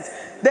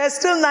 10%, there's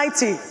still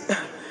 90.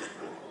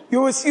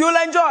 You'll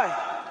enjoy.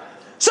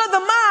 So the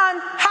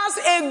man has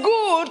a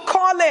good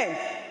calling.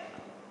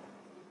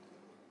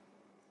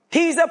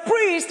 He's a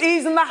priest.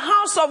 He's in the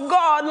house of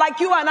God like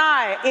you and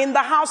I in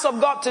the house of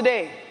God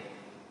today.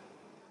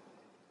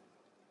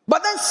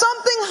 But then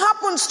something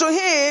happens to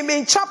him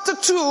in chapter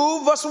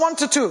 2, verse 1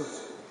 to 2.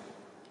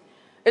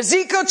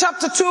 Ezekiel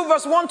chapter 2,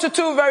 verse 1 to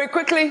 2, very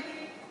quickly.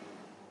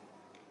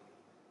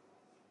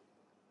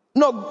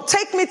 No,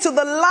 take me to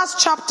the last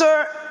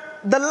chapter,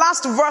 the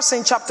last verse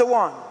in chapter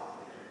 1.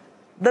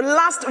 The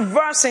last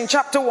verse in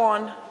chapter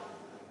 1.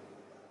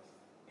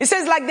 It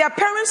says, like the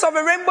appearance of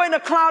a rainbow in a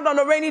cloud on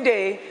a rainy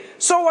day,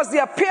 so was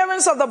the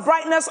appearance of the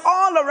brightness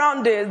all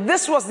around it.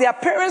 This was the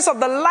appearance of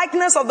the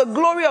likeness of the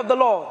glory of the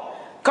Lord.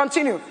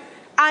 Continue.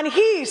 And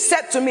he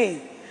said to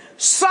me,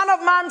 Son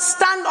of man,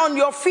 stand on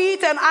your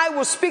feet and I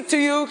will speak to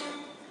you.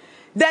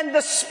 Then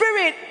the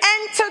Spirit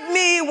entered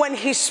me when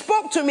he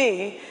spoke to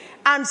me,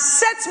 and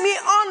set me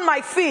on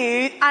my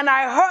feet, and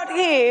I heard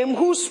him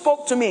who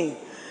spoke to me.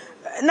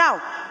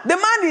 Now, the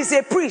man is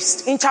a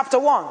priest in chapter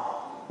 1.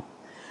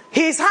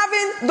 He's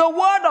having the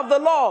word of the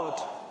Lord.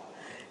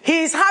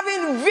 He's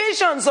having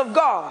visions of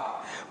God.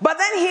 But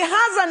then he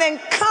has an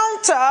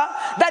encounter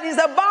that is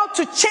about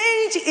to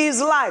change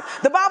his life.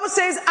 The Bible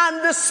says,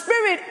 and the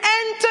Spirit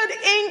entered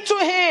into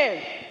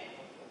him.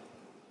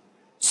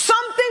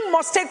 Something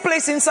must take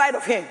place inside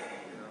of him.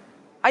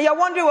 And you're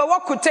wondering, well,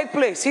 what could take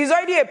place? He's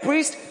already a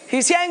priest.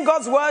 He's hearing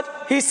God's word.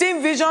 He's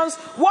seeing visions.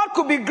 What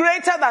could be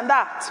greater than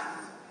that?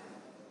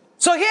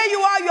 So here you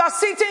are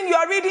sitting, you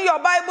are reading your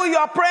Bible, you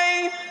are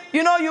praying.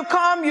 You know, you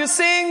come, you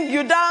sing,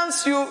 you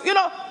dance,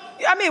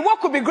 what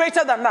could be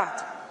greater than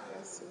that?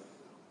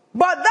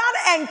 But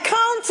that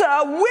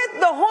encounter with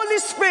the Holy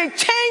Spirit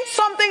changed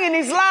something in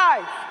his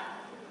life.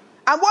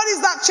 And what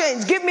is that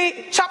change? Give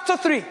me chapter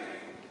 3.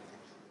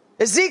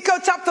 Ezekiel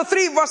chapter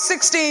 3 verse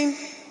 16.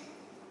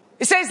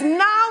 It says,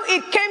 now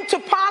it came to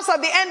pass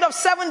at the end of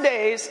 7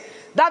 days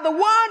that the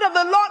word of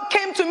the Lord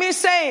came to me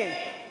saying,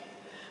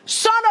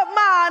 Son of man,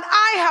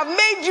 I have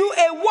made you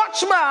a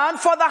watchman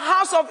for the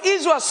house of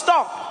Israel.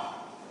 Stop.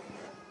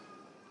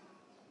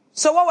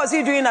 So what was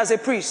he doing as a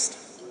priest?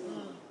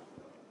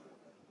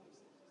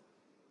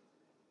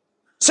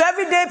 So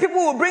every day people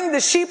will bring the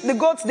sheep, the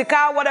goats, the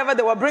cow, whatever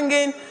they were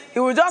bringing. He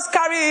will just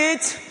carry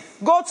it,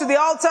 go to the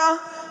altar,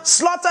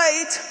 slaughter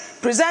it,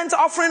 present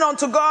offering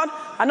unto God.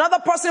 Another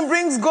person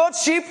brings goat,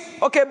 sheep.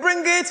 Okay,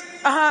 bring it.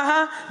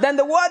 Then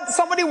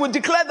somebody will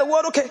declare the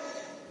word. Okay.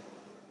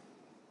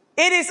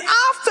 It is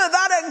after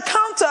that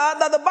encounter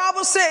that the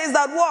Bible says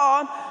that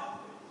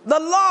the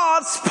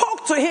Lord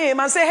spoke to him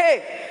and said,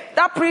 hey,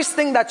 that priest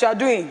thing that you are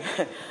doing,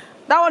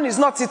 that one is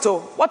not it.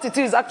 What it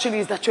is actually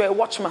is that you're a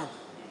watchman.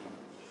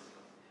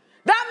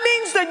 That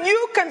means that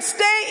you can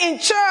stay in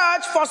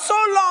church for so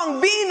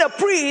long being a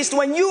priest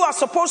when you are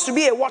supposed to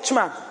be a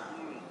watchman.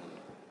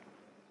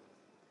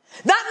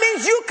 That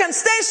means you can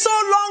stay so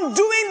long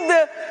doing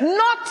the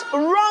not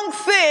wrong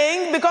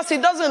thing because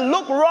it doesn't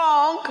look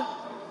wrong.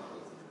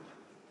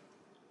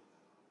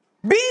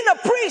 Being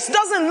a priest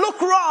doesn't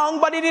look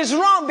wrong, but it is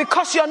wrong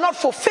because you're not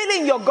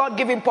fulfilling your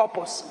God-given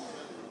purpose.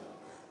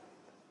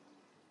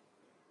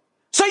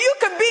 So you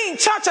can be in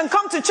church and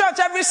come to church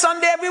every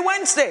Sunday, every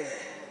Wednesday.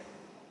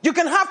 You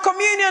can have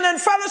communion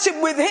and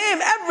fellowship with him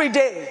every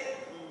day.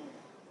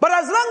 But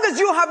as long as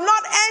you have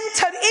not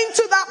entered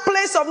into that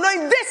place of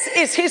knowing this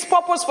is his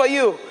purpose for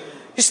you,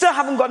 you still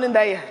haven't gotten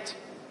there yet.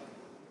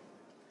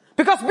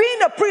 Because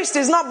being a priest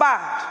is not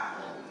bad.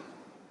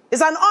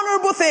 It's an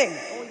honorable thing.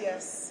 Oh,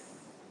 yes.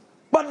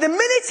 But the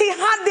minute he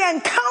had the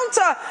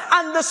encounter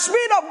and the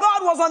Spirit of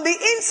God was on the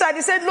inside,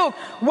 he said, look,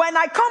 when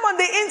I come on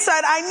the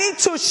inside, I need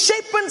to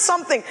shapen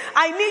something.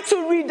 I need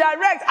to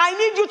redirect. I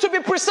need you to be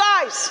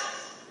precise.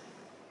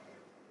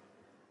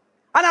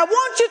 And I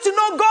want you to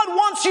know God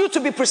wants you to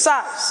be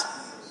precise.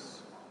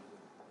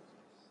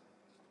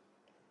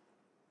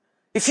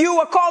 If you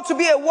were called to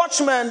be a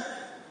watchman,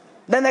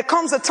 then there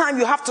comes a time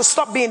you have to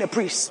stop being a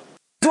priest.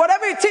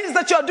 Whatever it is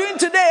that you're doing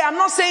today, I'm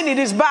not saying it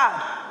is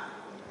bad.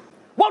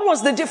 What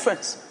was the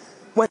difference?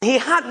 When he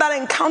had that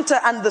encounter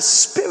and the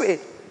Spirit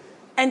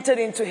entered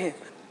into him.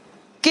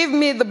 Give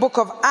me the book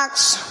of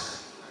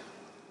Acts,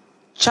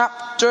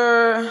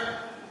 chapter...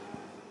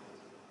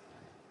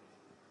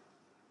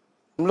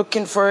 I'm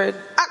looking for it.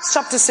 Acts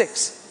chapter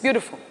 6.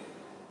 Beautiful.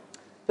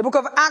 The book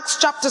of Acts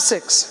chapter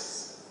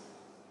 6.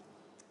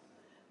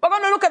 We're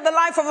going to look at the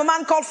life of a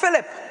man called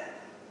Philip.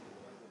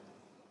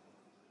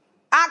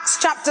 Acts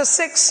chapter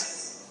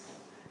 6.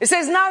 It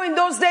says, now in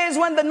those days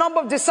when the number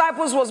of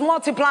disciples was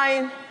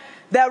multiplying,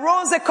 there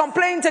arose a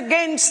complaint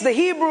against the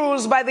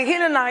Hebrews by the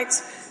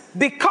Hellenites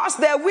because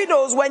their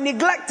widows were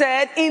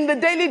neglected in the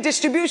daily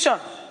distribution.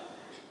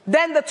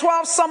 Then the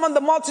 12 summoned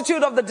the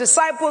multitude of the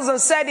disciples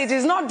and said, it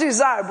is not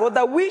desirable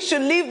that we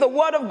should leave the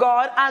word of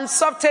God and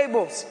serve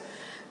tables.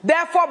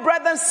 Therefore,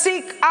 brethren,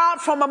 seek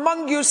out from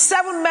among you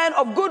 7 men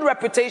of good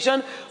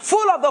reputation,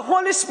 full of the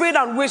Holy Spirit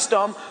and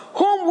wisdom,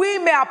 whom we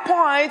may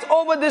appoint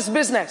over this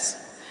business.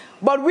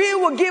 But we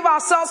will give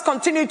ourselves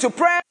continue to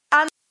prayer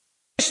and the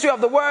ministry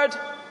of the word.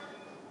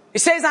 It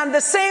says, and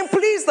the same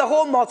pleased the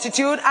whole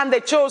multitude, and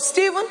they chose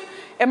Stephen,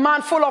 a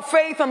man full of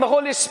faith and the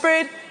Holy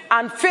Spirit,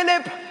 and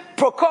Philip,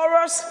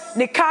 Prochorus,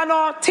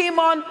 Nicanor,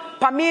 Timon,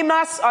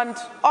 Parmenas, and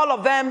all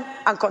of them,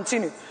 and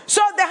continue.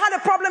 So they had a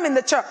problem in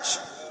the church.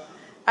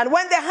 And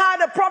when they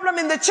had a problem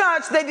in the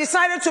church, they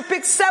decided to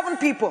pick 7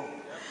 people.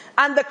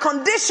 And the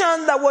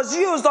condition that was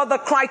used, or the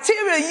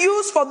criteria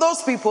used for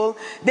those people,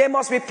 they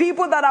must be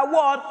people that are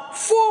what?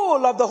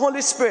 Full of the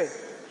Holy Spirit.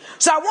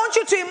 So I want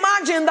you to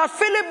imagine that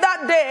Philip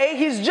that day,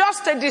 he's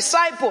just a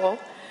disciple,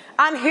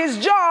 and his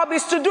job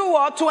is to do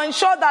what? To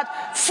ensure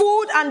that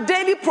food and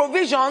daily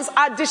provisions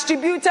are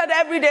distributed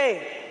every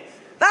day.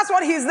 That's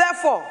what he's there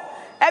for.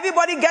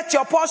 Everybody get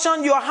your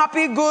portion, you're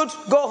happy, good,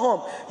 go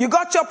home. You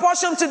got your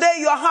portion today,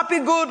 you're happy,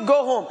 good,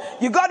 go home.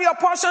 You got your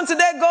portion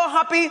today, go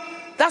happy.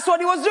 That's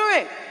what he was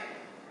doing.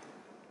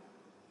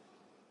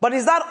 But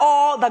is that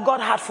all that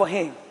God had for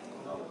him?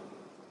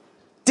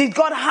 Did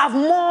God have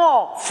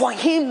more for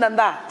him than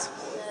that?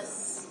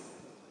 Yes.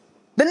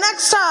 The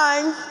next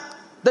time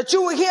that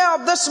you will hear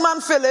of this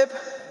man Philip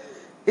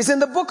is in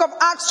the book of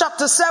Acts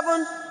chapter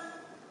 7.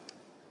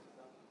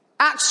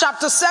 Acts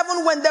chapter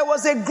 7, when there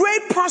was a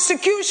great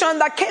persecution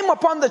that came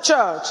upon the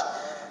church.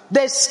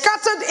 They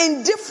scattered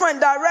in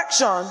different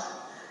directions,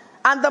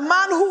 and the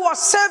man who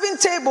was serving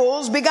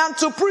tables began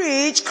to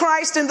preach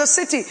Christ in the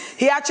city.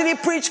 He actually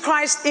preached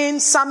Christ in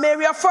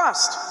Samaria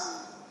first.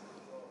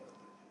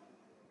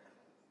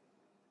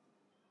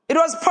 It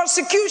was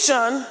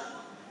persecution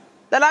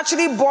that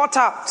actually brought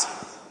out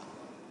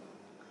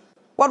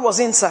what was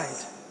inside.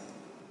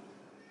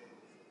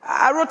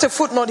 I wrote a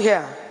footnote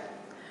here.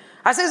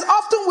 I says,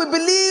 often we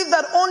believe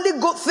that only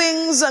good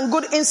things and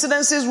good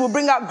incidences will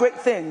bring out great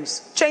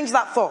things. Change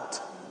that thought.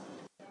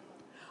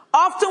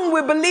 Often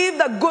we believe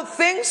that good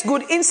things,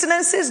 good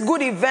incidences,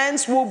 good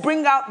events will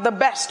bring out the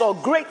best or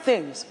great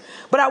things.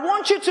 But I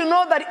want you to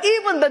know that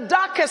even the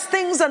darkest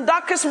things and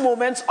darkest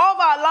moments of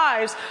our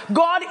lives,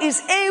 God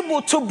is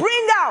able to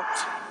bring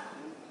out.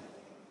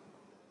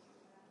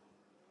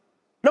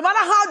 No matter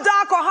how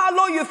dark or how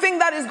low you think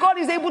that is, God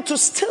is able to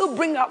still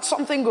bring out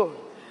something good.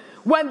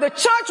 When the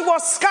church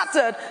was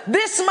scattered,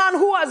 this man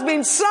who has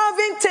been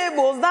serving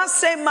tables, that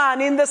same man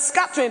in the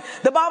scattering,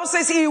 the Bible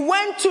says he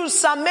went to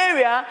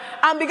Samaria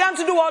and began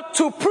to do what?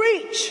 To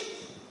preach.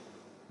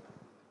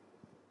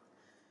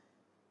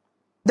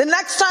 The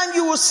next time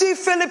you will see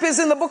Philip is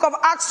in the book of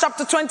Acts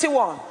chapter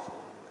 21.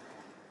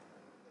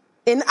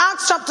 In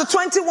Acts chapter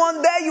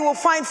 21, there you will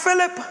find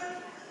Philip,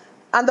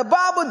 and the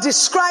Bible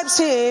describes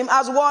him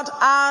as what?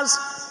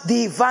 As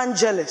the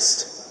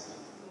evangelist.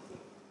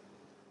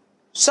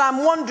 So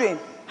I'm wondering,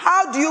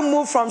 how do you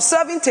move from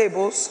serving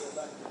tables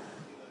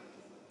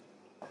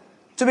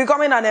to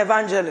becoming an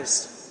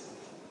evangelist?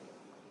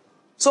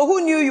 So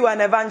who knew you were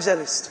an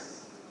evangelist?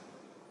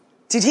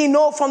 Did he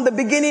know from the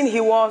beginning he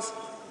was?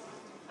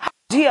 How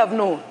would he have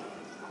known?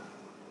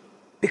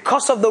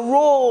 Because of the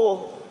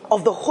role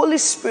of the Holy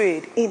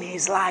Spirit in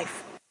his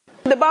life.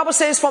 The Bible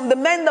says from the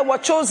men that were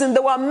chosen,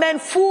 there were men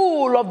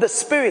full of the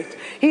Spirit.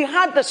 He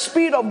had the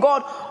Spirit of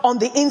God on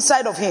the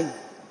inside of him.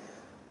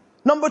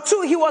 Number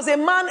two, he was a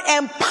man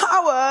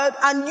empowered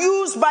and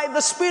used by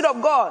the Spirit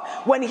of God.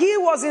 When he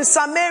was in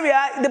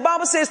Samaria, the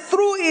Bible says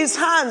through his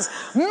hands,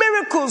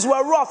 miracles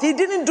were wrought. He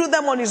didn't do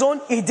them on his own.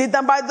 He did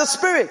them by the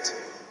Spirit.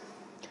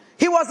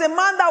 He was a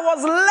man that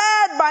was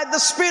led by the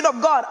Spirit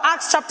of God.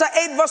 Acts chapter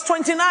 8 verse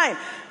 29.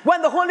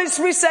 When the Holy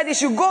Spirit said he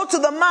should go to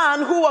the man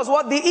who was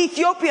what? The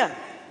Ethiopian.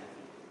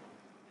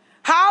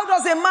 How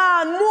does a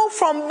man move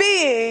from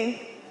being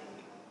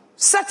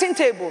setting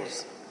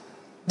tables,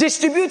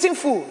 distributing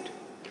food,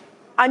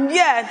 and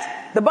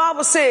yet, the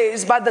Bible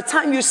says, by the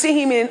time you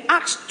see him in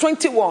Acts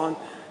 21, it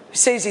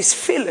says he's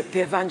Philip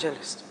the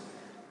evangelist.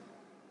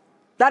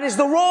 That is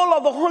the role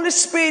of the Holy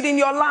Spirit in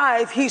your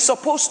life. He's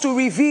supposed to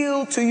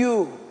reveal to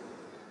you.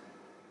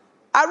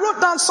 I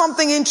wrote down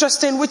something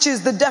interesting, which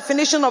is the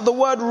definition of the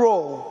word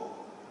role.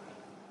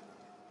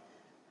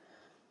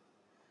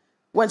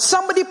 When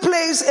somebody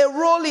plays a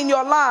role in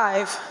your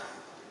life,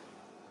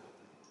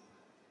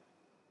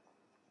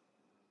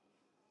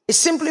 it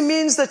simply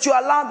means that you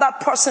allow that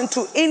person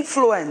to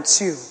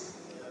influence you.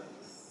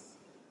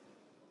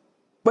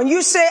 When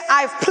you say,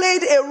 I've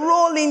played a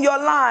role in your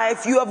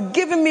life, you have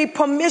given me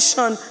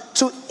permission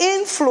to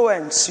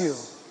influence you.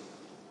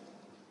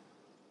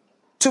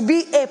 To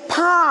be a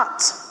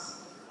part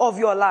of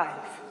your life.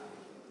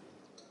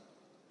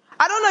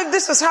 I don't know if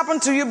this has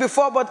happened to you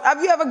before, but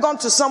have you ever gone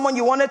to someone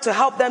you wanted to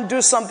help them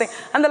do something,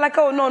 and they're like,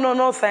 oh,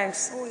 no,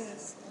 thanks. Oh,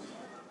 yes.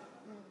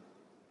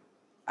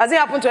 Has it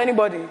happened to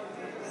anybody?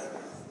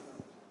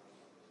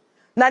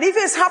 Now, if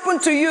it's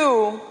happened to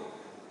you,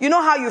 you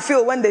know how you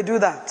feel when they do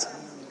that.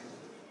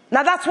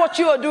 Now, that's what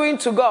you are doing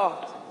to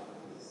God.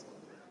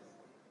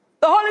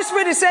 The Holy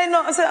Spirit is saying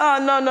no. I say,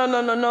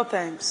 oh, no,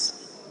 thanks.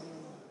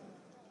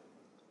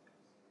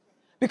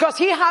 Because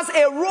he has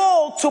a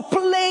role to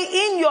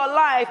play in your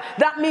life.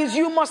 That means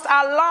you must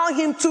allow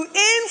him to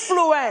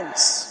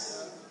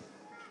influence.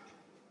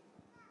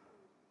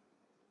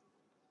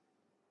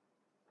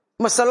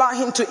 You must allow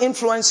him to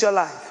influence your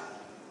life.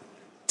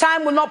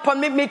 Time will not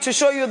permit me to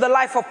show you the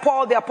life of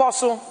Paul the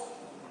apostle.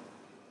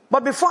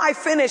 But before I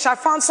finish, I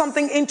found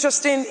something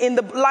interesting in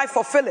the life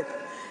of Philip.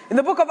 In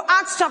the book of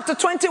Acts chapter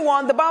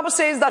 21, the Bible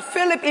says that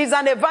Philip is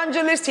an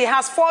evangelist. He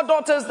has 4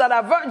 daughters that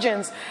are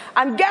virgins.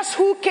 And guess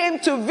who came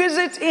to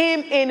visit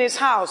him in his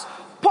house?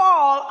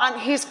 Paul and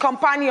his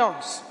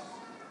companions.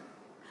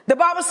 The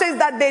Bible says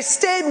that they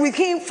stayed with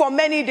him for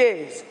many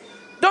days.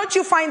 Don't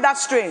you find that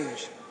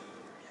strange?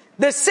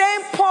 The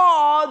same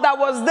Paul that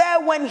was there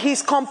when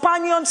his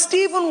companion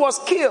Stephen was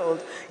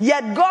killed,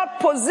 yet God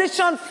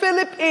positioned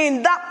Philip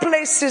in that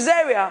place,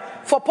 Caesarea,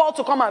 for Paul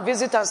to come and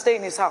visit and stay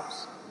in his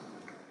house.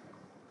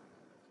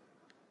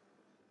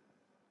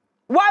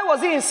 Why was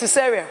he in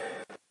Caesarea?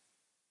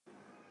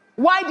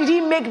 Why did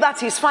he make that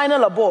his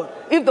final abode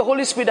if the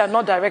Holy Spirit had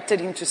not directed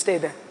him to stay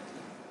there?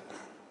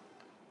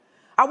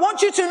 I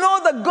want you to know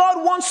that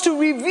God wants to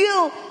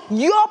reveal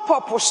your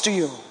purpose to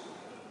you.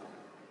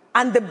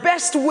 And the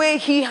best way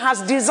he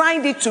has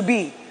designed it to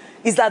be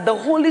is that the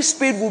Holy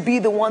Spirit will be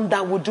the one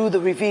that will do the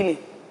revealing.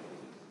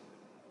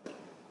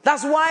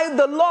 That's why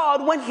the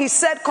Lord, when he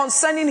said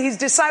concerning his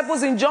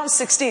disciples in John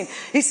 16,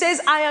 he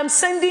says, I am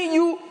sending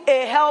you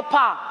a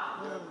helper.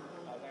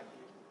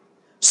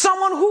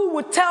 Someone who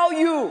will tell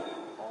you,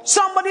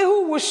 somebody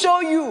who will show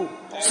you,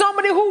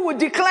 somebody who will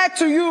declare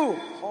to you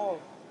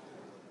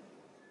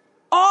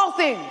all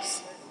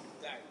things.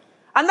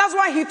 And that's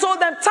why he told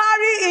them,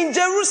 tarry in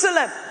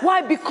Jerusalem.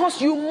 Why? Because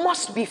you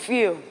must be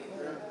filled.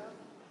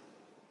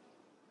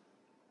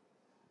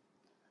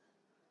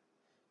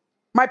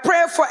 My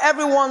prayer for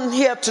everyone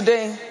here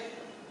today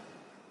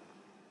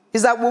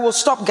is that we will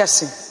stop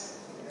guessing.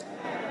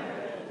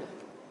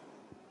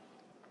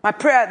 My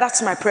prayer,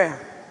 that's my prayer.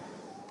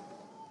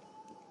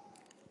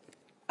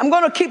 I'm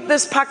going to keep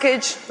this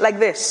package like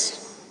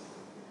this,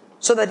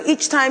 so that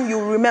each time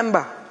you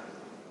remember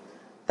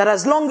that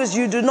as long as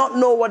you do not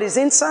know what is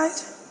inside,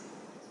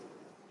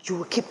 you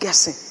will keep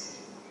guessing.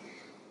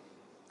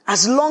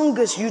 As long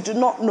as you do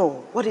not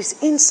know what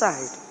is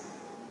inside,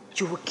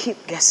 you will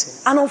keep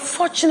guessing. And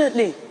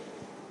unfortunately,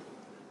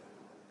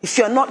 if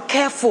you're not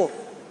careful,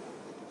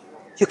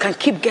 you can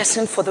keep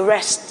guessing for the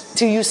rest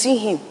till you see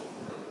him.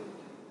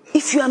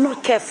 If you are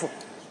not careful.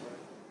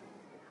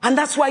 And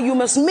that's why you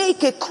must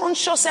make a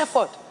conscious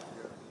effort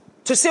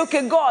to say,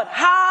 okay, God,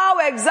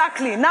 how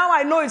exactly? Now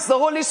I know it's the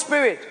Holy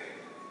Spirit.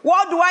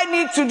 What do I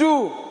need to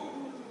do?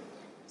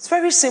 It's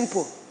very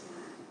simple.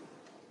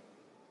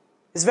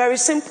 It's very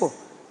simple.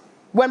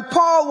 When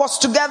Paul was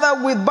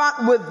together with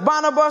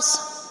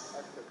Barnabas,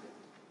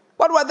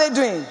 what were they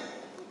doing?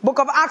 Book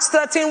of Acts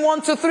 13,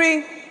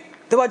 1-3.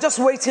 They were just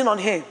waiting on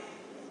him.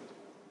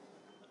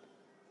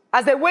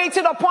 As they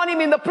waited upon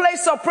him in the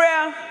place of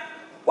prayer,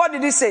 what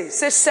did he say? He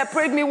said,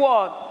 separate me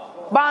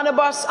what?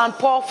 Barnabas and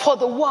Paul for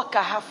the work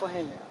I have for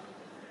him.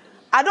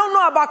 I don't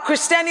know about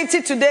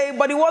Christianity today,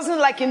 but it wasn't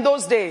like in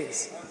those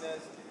days.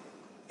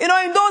 You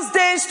know, in those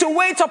days, to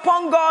wait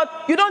upon God,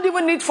 you don't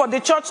even need for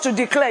the church to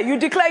declare. You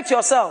declare it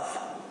yourself.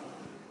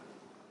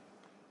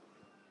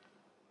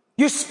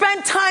 You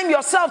spend time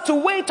yourself to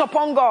wait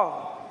upon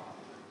God.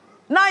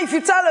 Now, if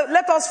you tell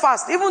let us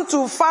fast, even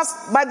to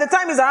fast, by the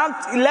time it's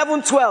around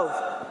 11,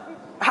 12,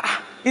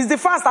 is the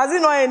fast, has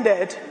it not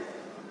ended?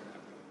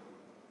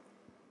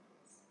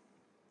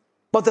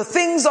 But the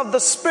things of the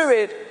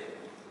Spirit,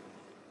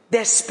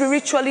 they're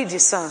spiritually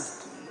discerned.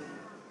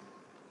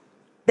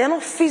 They're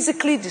not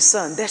physically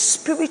discerned. They're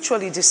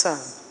spiritually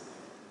discerned.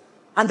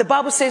 And the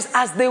Bible says,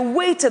 as they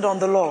waited on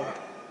the Lord,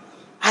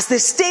 as they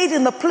stayed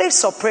in the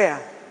place of prayer,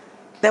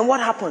 then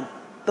what happened?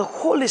 The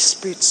Holy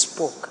Spirit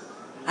spoke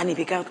and he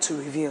began to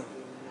reveal.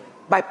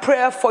 My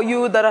prayer for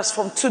you that as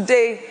from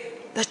today,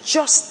 that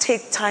just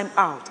take time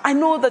out. I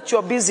know that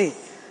you're busy.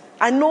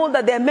 I know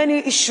that there are many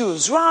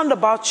issues round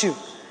about you.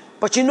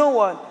 But you know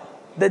what?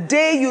 The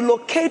day you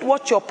locate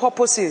what your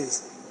purpose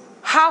is,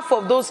 half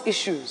of those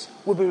issues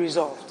will be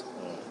resolved.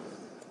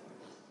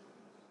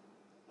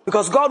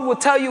 Because God will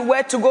tell you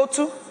where to go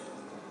to,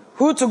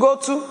 who to go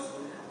to,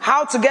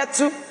 how to get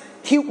to.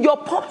 Your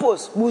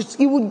purpose,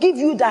 He will give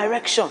you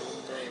direction.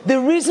 The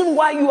reason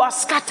why you are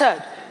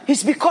scattered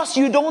is because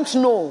you don't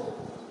know.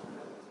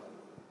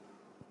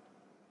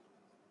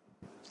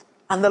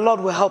 And the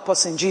Lord will help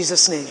us in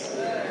Jesus' name.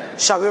 Amen.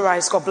 Shall we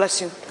rise? God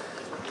bless you.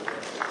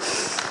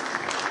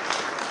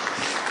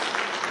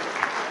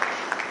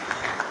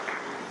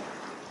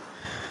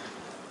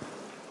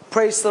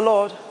 Praise the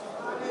Lord.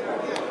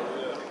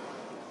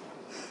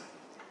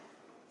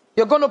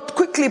 You're going to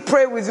quickly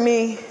pray with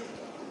me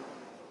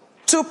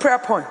 2 prayer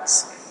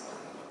points.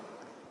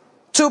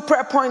 2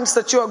 prayer points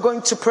that you are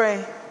going to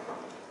pray.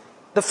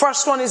 The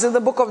first one is in the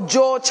book of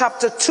Joel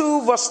chapter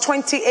 2 verse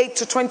 28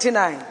 to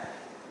 29.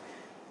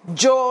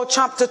 Joel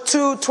chapter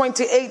 2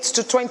 28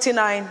 to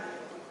 29.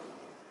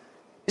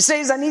 It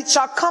says, and it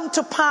shall come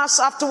to pass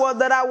afterward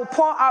that I will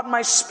pour out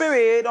my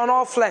spirit on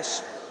all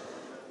flesh.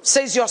 It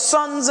says, your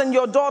sons and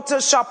your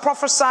daughters shall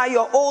prophesy,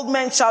 your old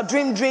men shall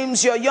dream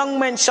dreams, your young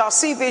men shall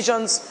see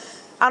visions,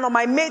 and on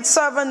my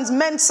maidservants,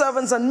 men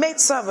servants and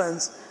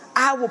maidservants,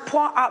 I will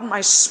pour out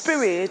my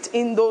spirit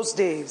in those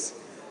days.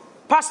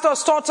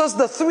 Pastors taught us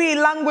the 3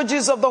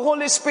 languages of the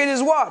Holy Spirit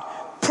is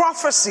what?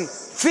 Prophecy,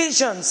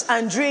 visions,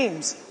 and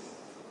dreams.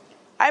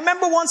 I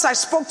remember once I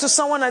spoke to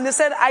someone and they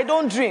said, I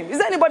don't dream. Is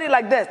there anybody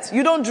like that?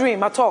 You don't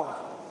dream at all.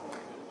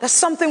 There's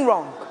something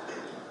wrong.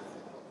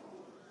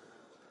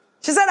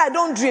 She said, I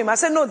don't dream. I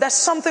said, no, there's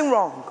something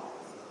wrong.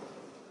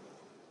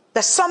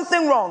 There's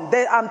something wrong.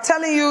 I'm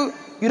telling you,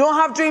 you don't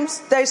have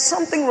dreams. There is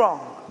something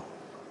wrong.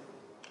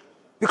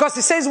 Because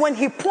it says when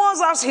he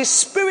pours out his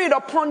spirit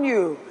upon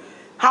you,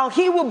 how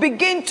he will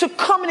begin to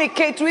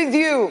communicate with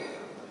you.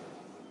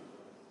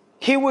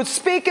 He would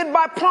speak it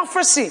by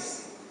prophecy.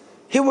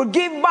 He will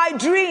give by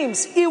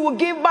dreams. He will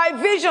give by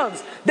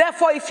visions.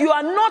 Therefore, if you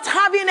are not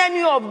having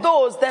any of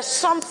those, there's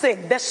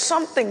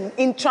something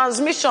in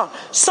transmission.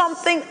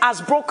 Something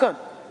has broken.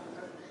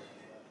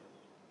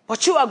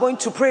 But you are going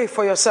to pray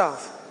for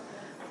yourself.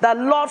 That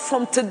Lord,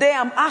 from today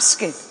I'm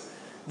asking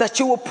that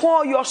you will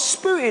pour your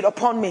spirit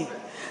upon me.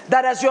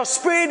 that as your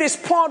Spirit is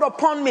poured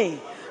upon me,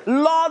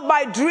 Lord,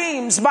 by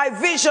dreams, by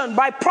vision,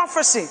 by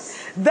prophecy,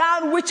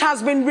 that which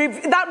has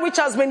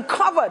been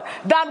covered,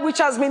 that which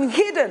has been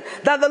hidden,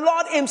 that the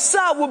Lord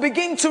himself will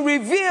begin to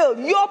reveal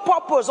your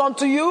purpose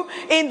unto you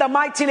in the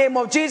mighty name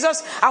of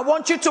Jesus. I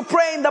want you to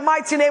pray in the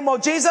mighty name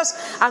of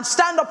Jesus and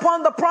stand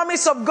upon the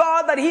promise of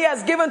God that he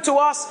has given to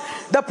us.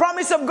 The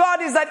promise of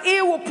God is that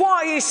he will pour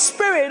his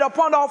Spirit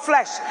upon all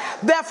flesh.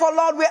 Therefore,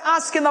 Lord, we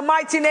ask in the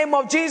mighty name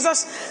of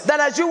Jesus that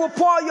as you will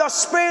pour your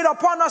Spirit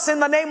upon us in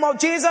the name of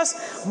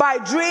Jesus, by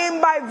dream,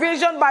 by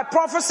vision, by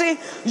prophecy,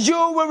 you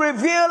will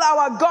reveal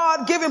our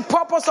God-given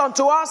purpose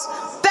unto us.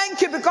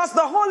 Thank you, because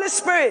the Holy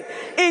Spirit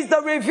is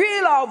the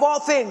revealer of all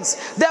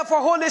things. Therefore,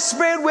 Holy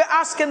Spirit, we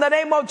ask in the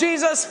name of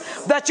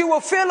Jesus that you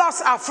will fill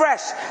us afresh,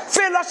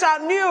 fill us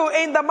anew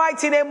in the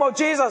mighty name of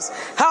Jesus.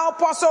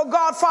 Help us, oh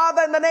God,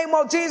 Father, in the name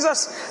of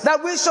Jesus,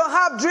 that we shall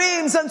have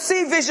dreams and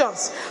see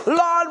visions.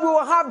 Lord, we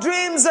will have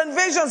dreams and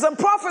visions and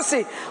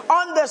prophecy,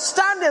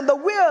 understanding the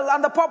will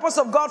and the purpose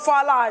of God for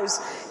our lives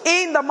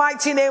in the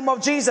mighty name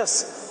of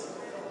Jesus.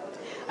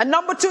 And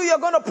number 2, you're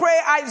going to pray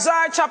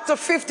Isaiah chapter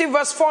 50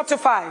 verse 4 to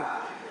 5.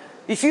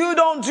 If you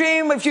don't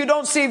dream, if you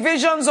don't see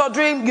visions or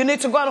dream, you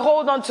need to go and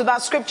hold on to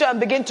that scripture and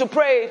begin to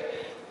pray.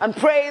 And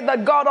pray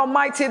that God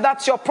Almighty,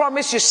 that's your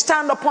promise. You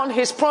stand upon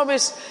his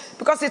promise,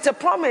 because it's a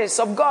promise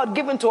of God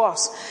given to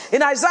us.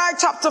 In Isaiah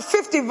chapter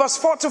 50 verse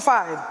 4 to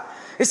 5,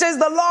 it says,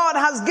 the Lord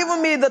has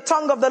given me the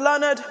tongue of the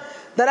learned,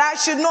 that I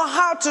should know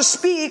how to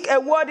speak a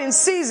word in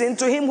season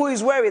to him who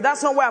is weary.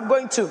 That's not where I'm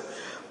going to.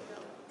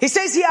 He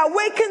says, he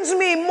awakens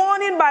me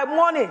morning by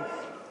morning.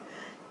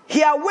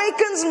 He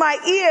awakens my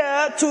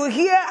ear to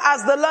hear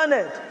as the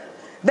learned.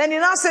 Then he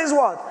now says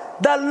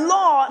what? The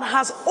Lord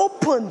has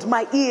opened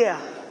my ear.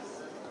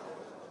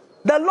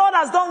 The Lord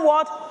has done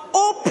what?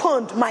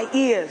 Opened my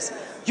ears.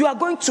 You are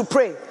going to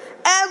pray.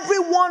 Every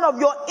one of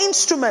your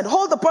instrument.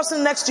 Hold the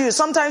person next to you.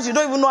 Sometimes you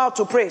don't even know how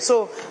to pray.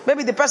 So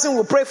maybe the person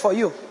will pray for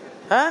you.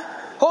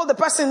 Hold the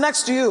person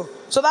next to you.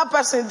 So that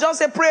person just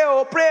say, pray,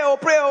 oh, pray, oh,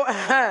 pray,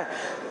 oh.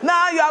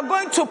 Now you are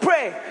going to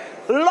pray.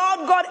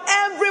 Lord God,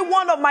 every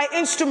one of my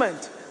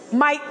instrument,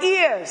 my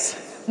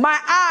ears, my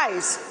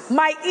eyes,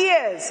 my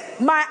ears,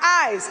 my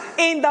eyes,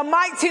 in the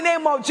mighty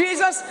name of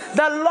Jesus,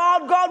 the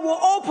Lord God will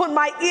open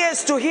my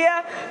ears to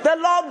hear. The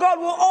Lord God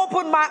will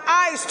open my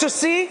eyes to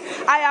see.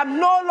 I am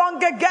no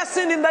longer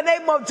guessing in the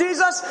name of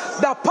Jesus.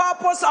 The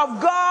purpose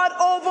of God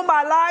over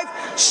my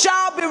life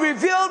shall be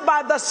revealed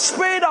by the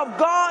Spirit of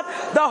God.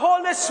 The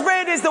Holy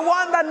Spirit is the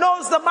one that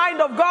knows the mind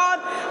of God,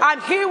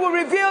 and he will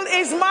reveal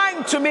his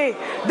mind to me.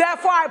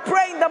 Therefore, I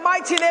pray in the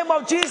mighty name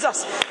of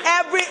Jesus,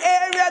 every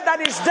area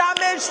that is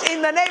damaged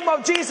in the name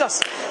of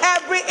Jesus,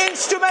 every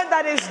instrument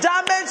that is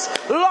damaged,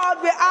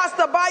 Lord, we ask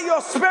that by your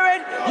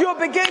Spirit you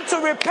begin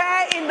to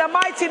repair in the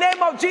mighty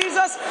name of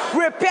Jesus.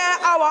 Repair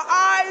our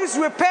eyes,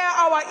 repair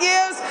our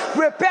ears,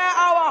 repair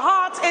our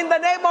hearts in the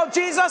name of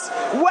Jesus.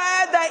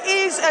 Where there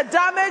is a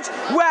damage,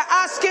 we're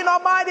asking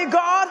Almighty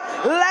God,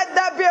 let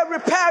there be a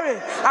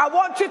repairing. I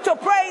want you to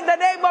pray in the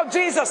name of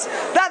Jesus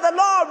that the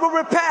Lord will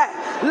repair.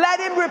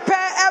 Let him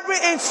repair every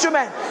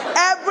instrument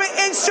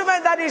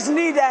that is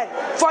needed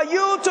for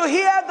you to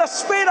hear the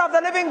Spirit of the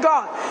living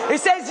God.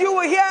 It says you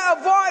will hear a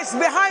voice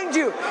behind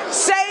you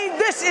saying,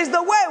 this is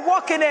the way,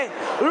 walking in.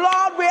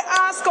 Lord, we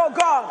ask, oh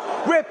God,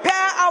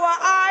 repair our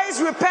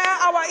eyes, repair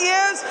our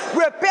ears,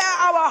 repair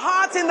our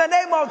hearts in the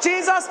name of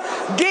Jesus.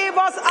 Give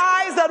us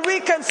eyes that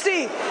we can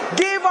see.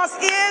 Give us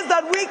ears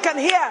that we can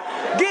hear.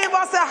 Give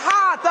us a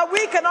heart that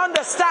we can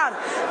understand.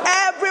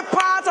 Every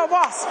part of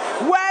us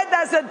where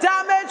there's a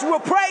damage, we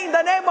pray in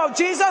the name of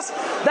Jesus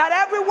that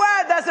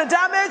everywhere there's a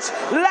damage,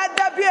 let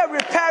there be a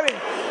repairing.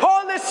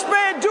 Holy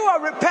Spirit, do a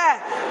repair.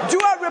 Do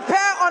a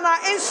repair on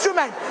our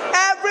instrument.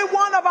 Every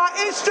one of our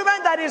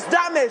instrument that is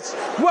damaged,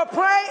 we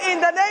pray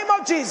in the name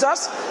of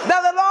Jesus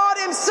that the Lord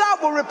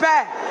himself will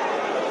repair.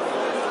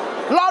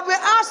 Lord, we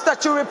ask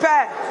that you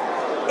repair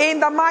in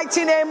the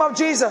mighty name of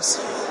Jesus.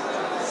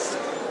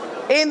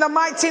 In the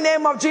mighty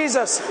name of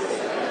Jesus.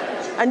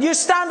 And you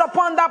stand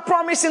upon that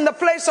promise in the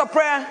place of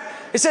prayer.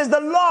 It says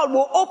the Lord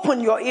will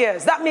open your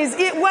ears. That means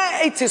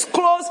where it is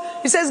closed,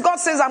 he says, God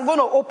says, I'm going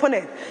to open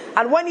it.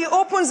 And when he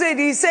opens it,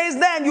 he says,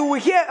 then you will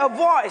hear a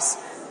voice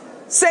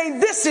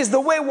saying, this is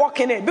the way,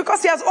 walking in.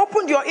 Because he has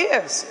opened your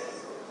ears.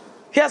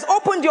 He has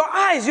opened your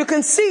eyes. You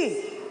can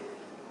see.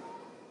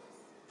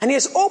 And he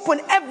has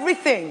opened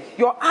everything.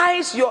 Your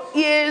eyes, your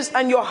ears,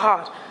 and your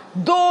heart.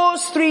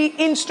 Those three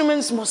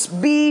instruments must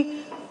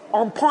be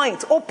on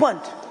point,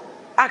 opened,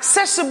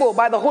 accessible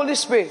by the Holy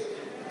Spirit,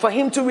 for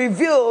him to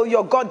reveal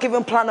your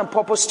God-given plan and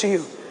purpose to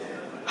you.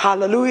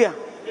 Hallelujah.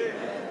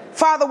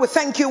 Father, we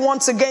thank you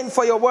once again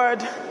for your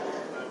word.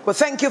 We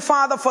thank you,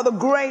 Father, for the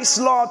grace,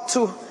 Lord,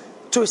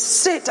 to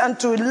sit and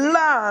to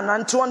learn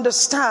and to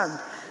understand.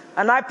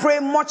 And I pray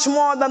much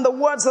more than the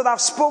words that I've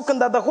spoken,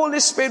 that the Holy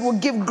Spirit will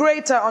give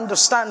greater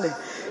understanding.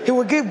 He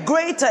will give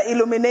greater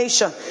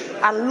illumination.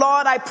 And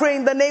Lord, I pray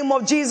in the name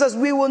of Jesus,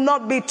 we will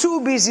not be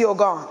too busy, oh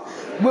God,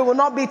 We will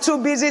not be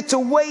too busy to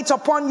wait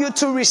upon you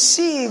to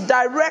receive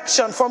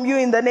direction from you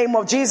in the name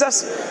of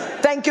Jesus.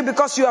 Thank you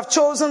because you have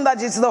chosen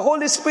that it's the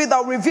Holy Spirit that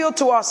will reveal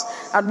to us,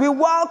 and we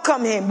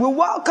welcome him. We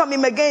welcome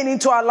him again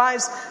into our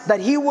lives, that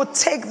he would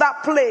take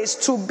that place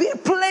to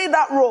play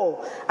that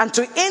role and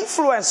to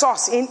influence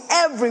us in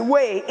every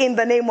way in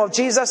the name of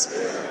Jesus.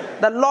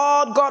 The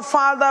Lord God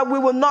Father, we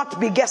will not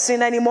be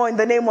guessing anymore in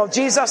the name of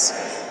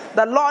Jesus.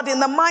 The Lord, in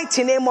the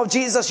mighty name of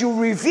Jesus, you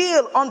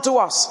reveal unto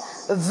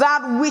us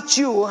that which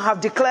you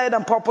have declared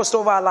and purposed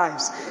over our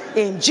lives.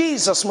 In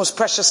Jesus' most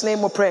precious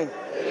name we pray.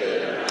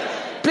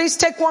 Please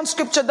take one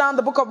scripture down,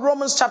 the book of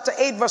Romans chapter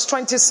 8 verse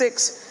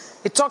 26.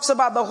 It talks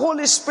about the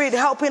Holy Spirit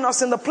helping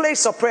us in the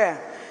place of prayer.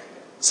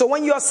 So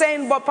when you're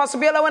saying, but Pastor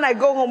Biola, when I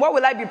go home, what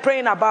will I be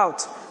praying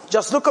about?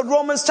 Just look at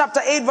Romans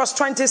chapter 8 verse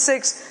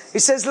 26.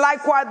 It says,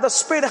 likewise, the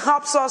Spirit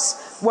helps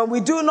us when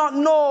we do not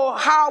know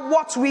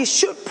what we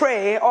should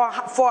pray or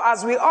for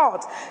as we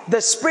ought.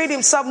 The Spirit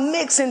himself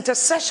makes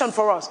intercession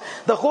for us.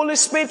 The Holy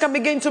Spirit can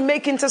begin to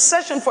make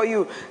intercession for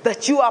you,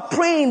 that you are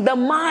praying the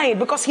mind,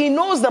 because he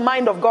knows the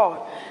mind of God.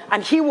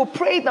 And he will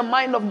pray the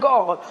mind of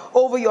God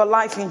over your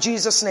life in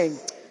Jesus' name.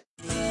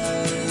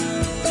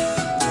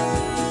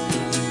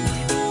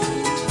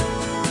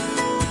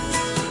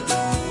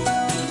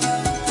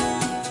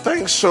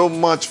 Thanks so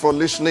much for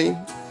listening.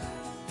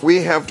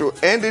 We have to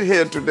end it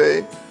here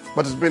today,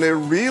 but it's been a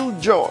real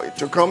joy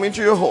to come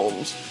into your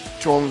homes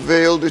to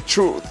unveil the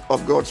truth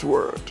of God's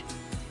Word.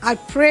 I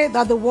pray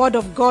that the Word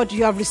of God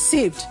you have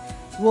received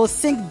will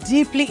sink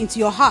deeply into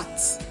your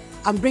hearts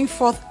and bring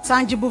forth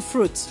tangible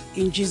fruit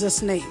in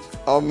Jesus' name.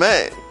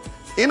 Amen.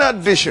 In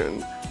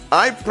addition,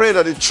 I pray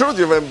that the truth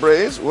you've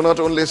embraced will not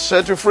only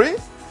set you free,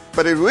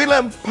 but it will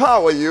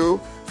empower you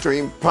to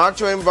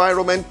impact your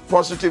environment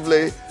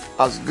positively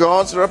as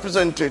God's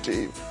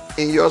representative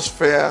in your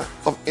sphere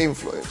of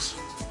influence.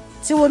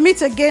 Till we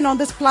meet again on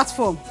this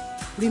platform,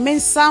 remain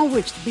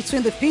sandwiched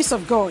between the peace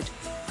of God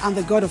and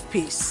the God of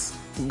peace.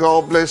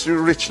 God bless you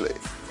richly.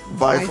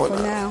 Bye for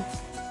now.